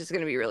again. It's just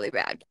gonna be really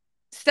bad.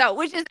 So,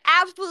 which is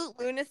absolute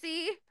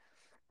lunacy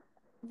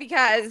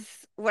because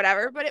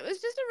whatever, but it was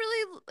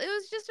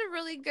just a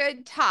really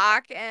good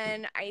talk,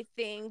 and I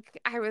think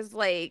I was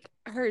like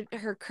her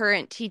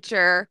current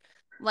teacher,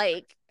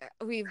 like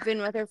we've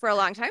been with her for a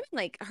long time, and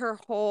like her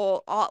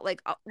whole all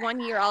like 1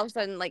 year all of a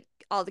sudden like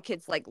all the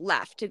kids like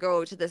left to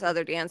go to this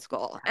other dance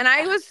school, and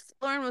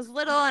Lauren was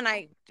little, and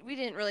we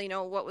didn't really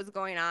know what was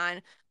going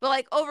on, but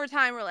like over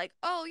time we're like,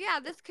 oh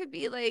yeah, this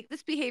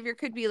behavior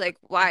could be like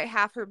why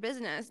half her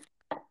business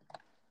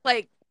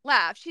like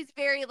left. She's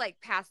very like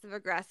passive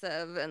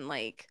aggressive, and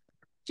like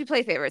she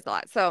plays favorites a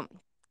lot. So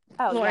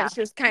Lauren's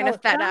just kind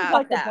of fed up.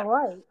 Like that.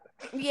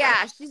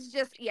 Yeah, she's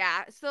just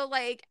So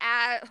like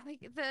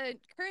the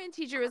current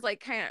teacher was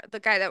like kind of the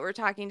guy that we're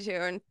talking to,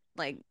 and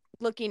like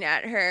looking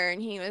at her, and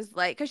he was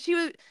like, because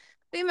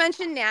they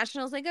mentioned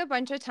nationals like a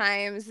bunch of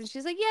times, and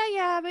she's like,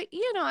 yeah, but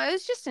I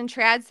was just in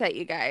trad set,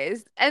 you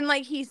guys. And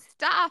like he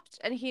stopped,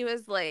 and he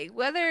was like,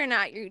 whether or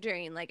not you're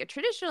doing like a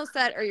traditional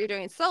set or you're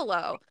doing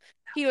solo,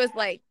 he was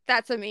like,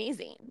 that's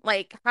amazing.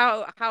 Like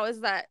how is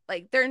that?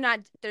 Like there's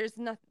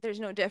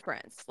no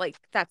difference. Like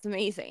that's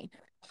amazing.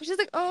 She's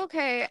like, oh,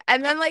 okay.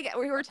 And then like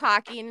we were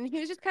talking, and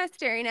he was just kind of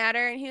staring at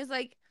her, and he was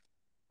like,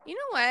 you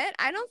know what?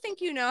 I don't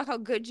think you know how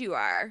good you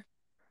are.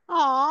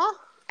 Aw.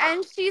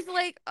 And she's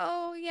like,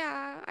 oh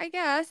yeah, I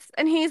guess.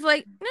 And he's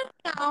like,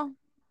 no,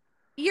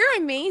 you're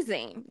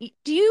amazing.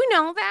 Do you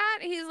know that?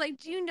 He's like,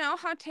 do you know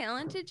how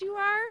talented you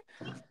are?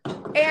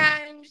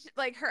 And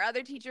like her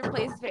other teacher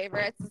plays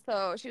favorites,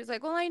 so she was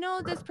like, well, I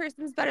know this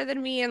person's better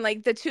than me, and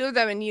like the two of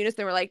them in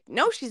unison were like,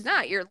 no, she's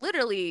not, you're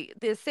literally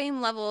the same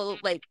level,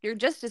 like you're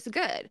just as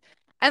good.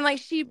 And like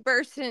she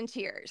burst in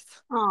tears.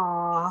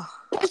 Aww.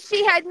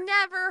 She had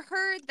never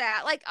heard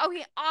that. Like,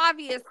 okay,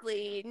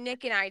 obviously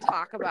Nick and I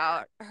talk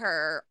about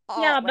her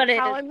but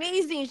how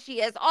amazing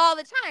she is all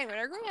the time, and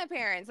her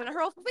grandparents and her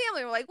whole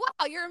family were like,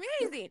 wow, you're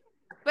amazing.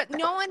 But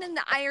no one in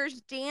the Irish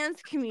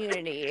dance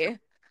community,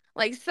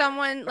 like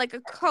someone like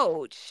a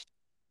coach,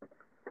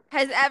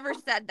 has ever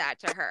said that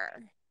to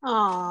her.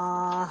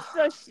 Aww.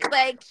 So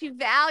she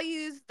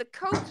values the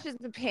coach's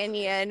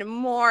opinion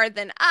more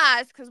than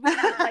us, because we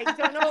like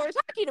don't know what we're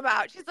talking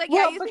about. She's like,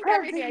 yeah, you think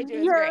everything I do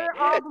is great. You're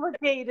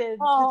obligated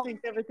to think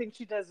everything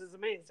she does is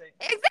amazing.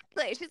 Exactly.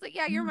 Like, she's like,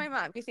 yeah, you're my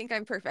mom. You think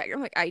I'm perfect.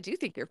 I'm like, I do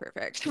think you're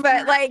perfect.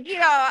 But like, And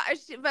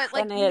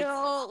it's-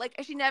 no, like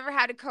she never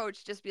had a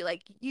coach just be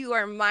like, you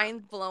are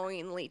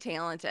mind-blowingly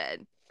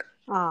talented.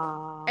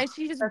 Aw, And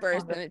she just that's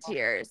burst into wonderful.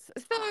 tears.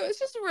 So it was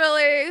just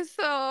really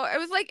it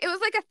was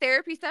like a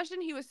therapy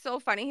session. He was so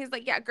funny. He's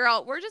like, yeah,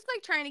 girl, we're just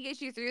like trying to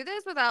get you through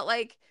this without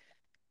like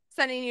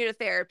sending you to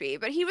therapy.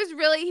 But he's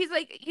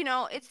like,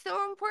 it's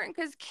so important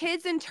because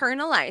kids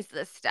internalize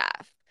this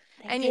stuff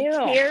and you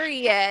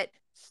carry it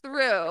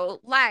through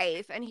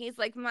life. And he's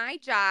like, my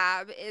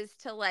job is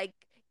to like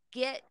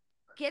get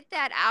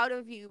that out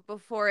of you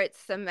before it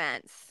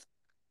cements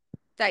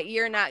that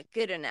you're not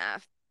good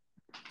enough.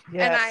 And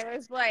Yes. I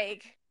was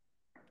like,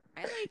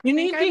 I like You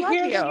think need I to love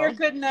hear that you're you.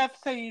 good enough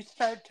so you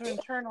start to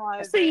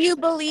internalize So it. you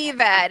believe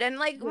it. And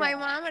like my Yeah.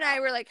 mom and I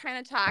were like kind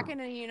of talking,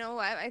 and you know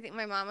what? I think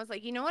my mom was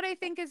like, you know what I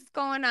think is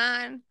going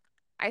on?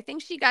 I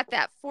think she got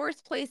that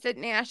fourth place at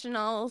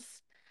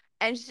nationals,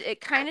 and it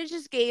kind of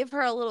just gave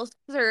her a little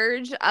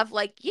surge of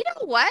like, you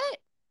know what?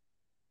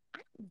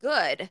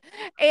 Good.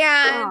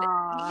 And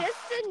Aw.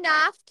 just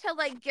enough to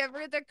like give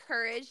her the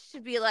courage to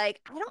be like,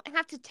 I don't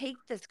have to take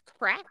this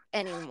crap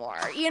anymore.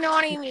 You know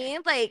what I mean?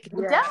 Like,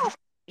 Yeah.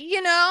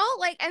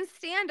 like, and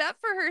stand up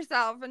for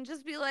herself and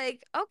just be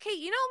like, okay,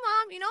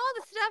 mom, all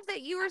the stuff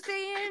that you were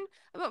saying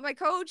about my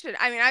coach. And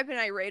I mean, I've been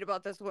irate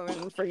about this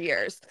woman for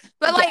years,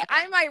 but like,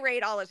 I'm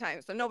irate all the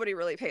time. So nobody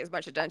really pays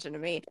much attention to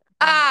me.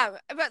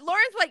 But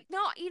Lauren's like,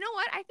 no, you know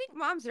what? I think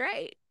mom's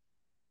right.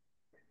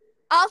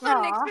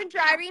 Also, Nick's Aw. been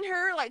driving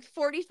her like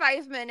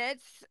 45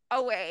 minutes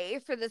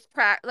away for this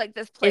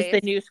this Is place.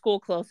 the new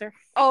school closer?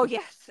 Oh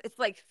yes, it's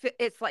like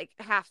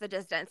half the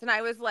distance. And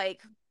I was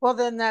like, Well,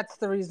 then that's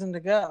the reason to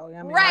go.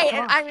 I mean, right. come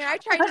And on. I mean, I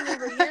tried to move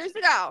her years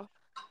ago.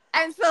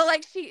 And so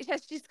like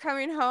she's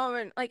coming home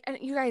and like, and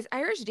you guys,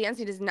 Irish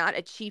dancing is not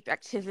a cheap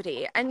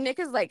activity. And Nick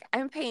is like,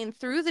 I'm paying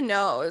through the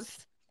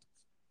nose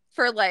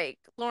for like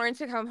Lauren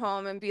to come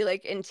home and be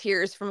like in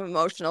tears from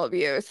emotional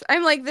abuse.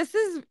 I'm like,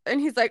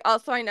 and he's like,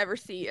 also, I never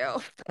see you.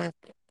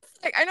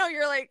 Like, I know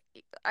you're like,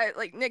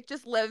 Nick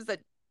just lives at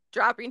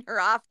dropping her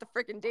off the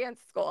freaking dance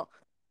school.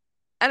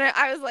 And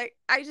I was like,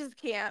 I just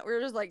can't. We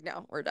were just like,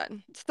 no, we're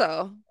done.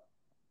 So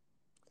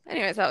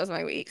anyways, that was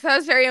my week. So I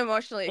was very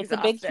emotionally It's a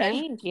exhausted. big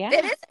change. Yeah.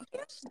 It is a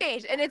huge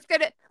change. And it's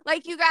gonna,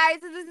 like, you guys,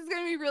 this is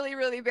gonna be really,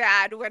 really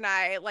bad when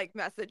I like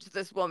message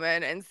this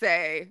woman and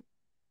say,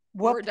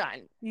 we're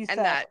done. And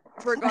that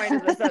we're going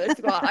to this other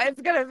school.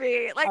 It's gonna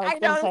be like, I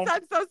know this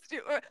sounds so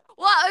stupid.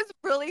 Well, it's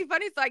really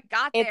funny. So I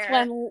got there. It's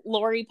when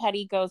Lori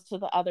Petty goes to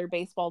the other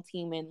baseball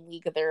team in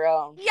League of Their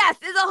Own. Yes,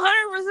 it's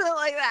 100%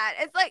 like that.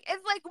 It's like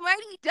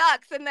Mighty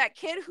Ducks and that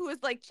kid who was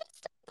like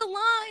just the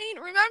line,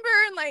 remember?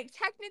 And like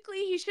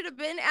technically he should have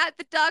been at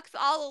the Ducks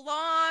all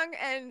along.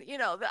 And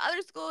the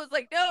other school is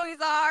like, no,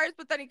 he's ours,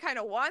 but then he kind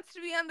of wants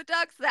to be on the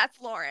Ducks.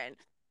 That's Lauren.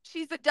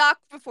 She's a duck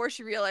before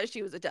she realized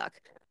she was a duck.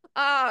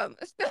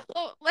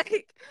 So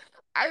like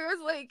I was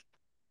like,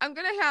 I'm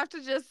gonna have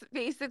to just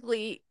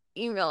basically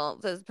email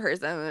this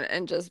person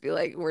and just be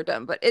like, we're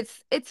done. But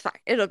it's fine.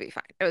 It'll be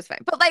fine. It was fine.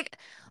 But like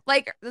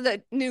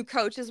the new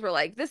coaches were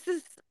like, this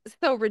is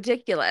so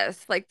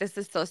ridiculous. Like, this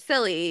is so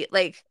silly.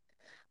 Like,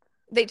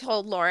 they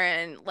told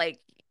Lauren, like,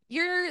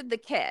 you're the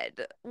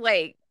kid.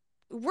 Like,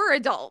 we're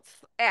adults,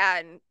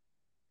 and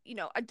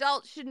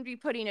adults shouldn't be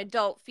putting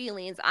adult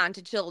feelings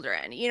onto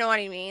children. You know what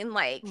I mean?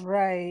 Like,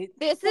 Right.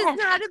 this is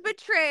not a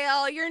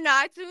betrayal. You're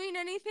not doing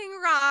anything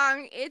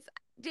wrong. It's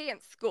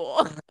dance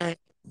school.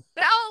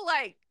 So,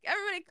 like,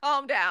 everybody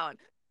calm down.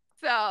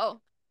 So,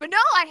 but no,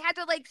 I had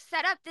to like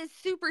set up this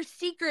super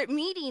secret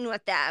meeting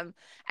with them.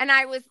 And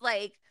I was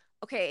like,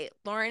 okay,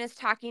 Lauren is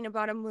talking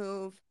about a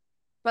move,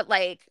 but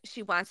like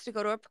she wants to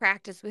go to a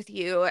practice with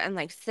you and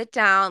like sit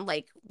down.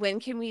 Like, when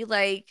can we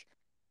like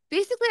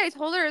basically I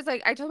told her,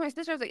 I told my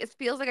sister, I was like, it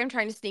feels like I'm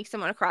trying to sneak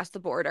someone across the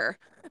border.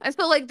 And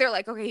so like they're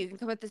like, okay, you can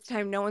come at this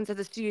time. No one's at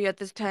the studio at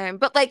this time.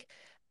 But like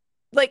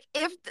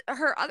if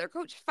her other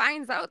coach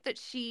finds out that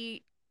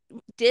she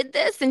did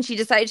this and she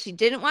decided she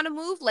didn't want to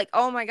move, like,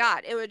 oh my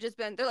God, it would just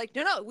been, they're like,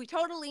 no, we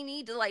totally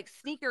need to like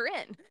sneak her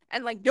in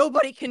and like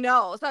nobody can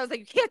know. So I was like,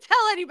 you can't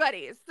tell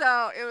anybody.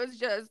 So it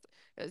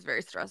was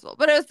very stressful,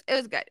 but it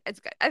was good. It's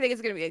good. I think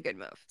it's going to be a good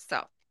move.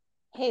 So,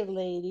 Hey,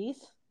 ladies.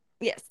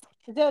 yes.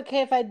 Is it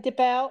okay if I dip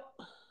out?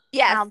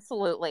 Yes.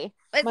 Absolutely.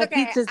 It's My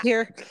okay. pizza's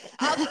here.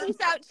 I'll peace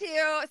out too.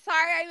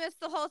 Sorry I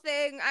missed the whole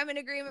thing. I'm in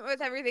agreement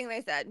with everything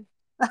they said.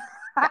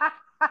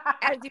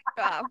 As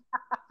usual.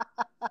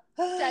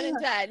 Jen and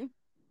Jen.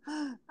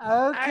 Okay.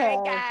 All right,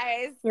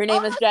 guys. Your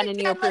name is Jen a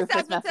and you approve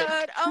this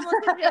message. Almost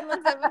a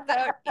genless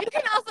episode. You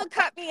can also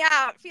cut me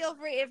out. Feel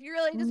free if you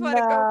really just want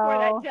to go for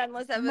that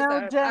genless episode. No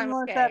I'm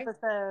genless okay.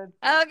 episode.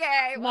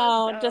 Okay.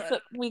 Well, No,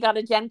 we got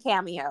a Jen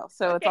cameo,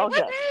 so it's all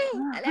good.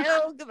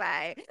 Hello.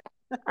 Goodbye.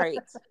 All right.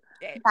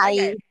 Okay,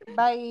 Bye.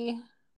 Bye.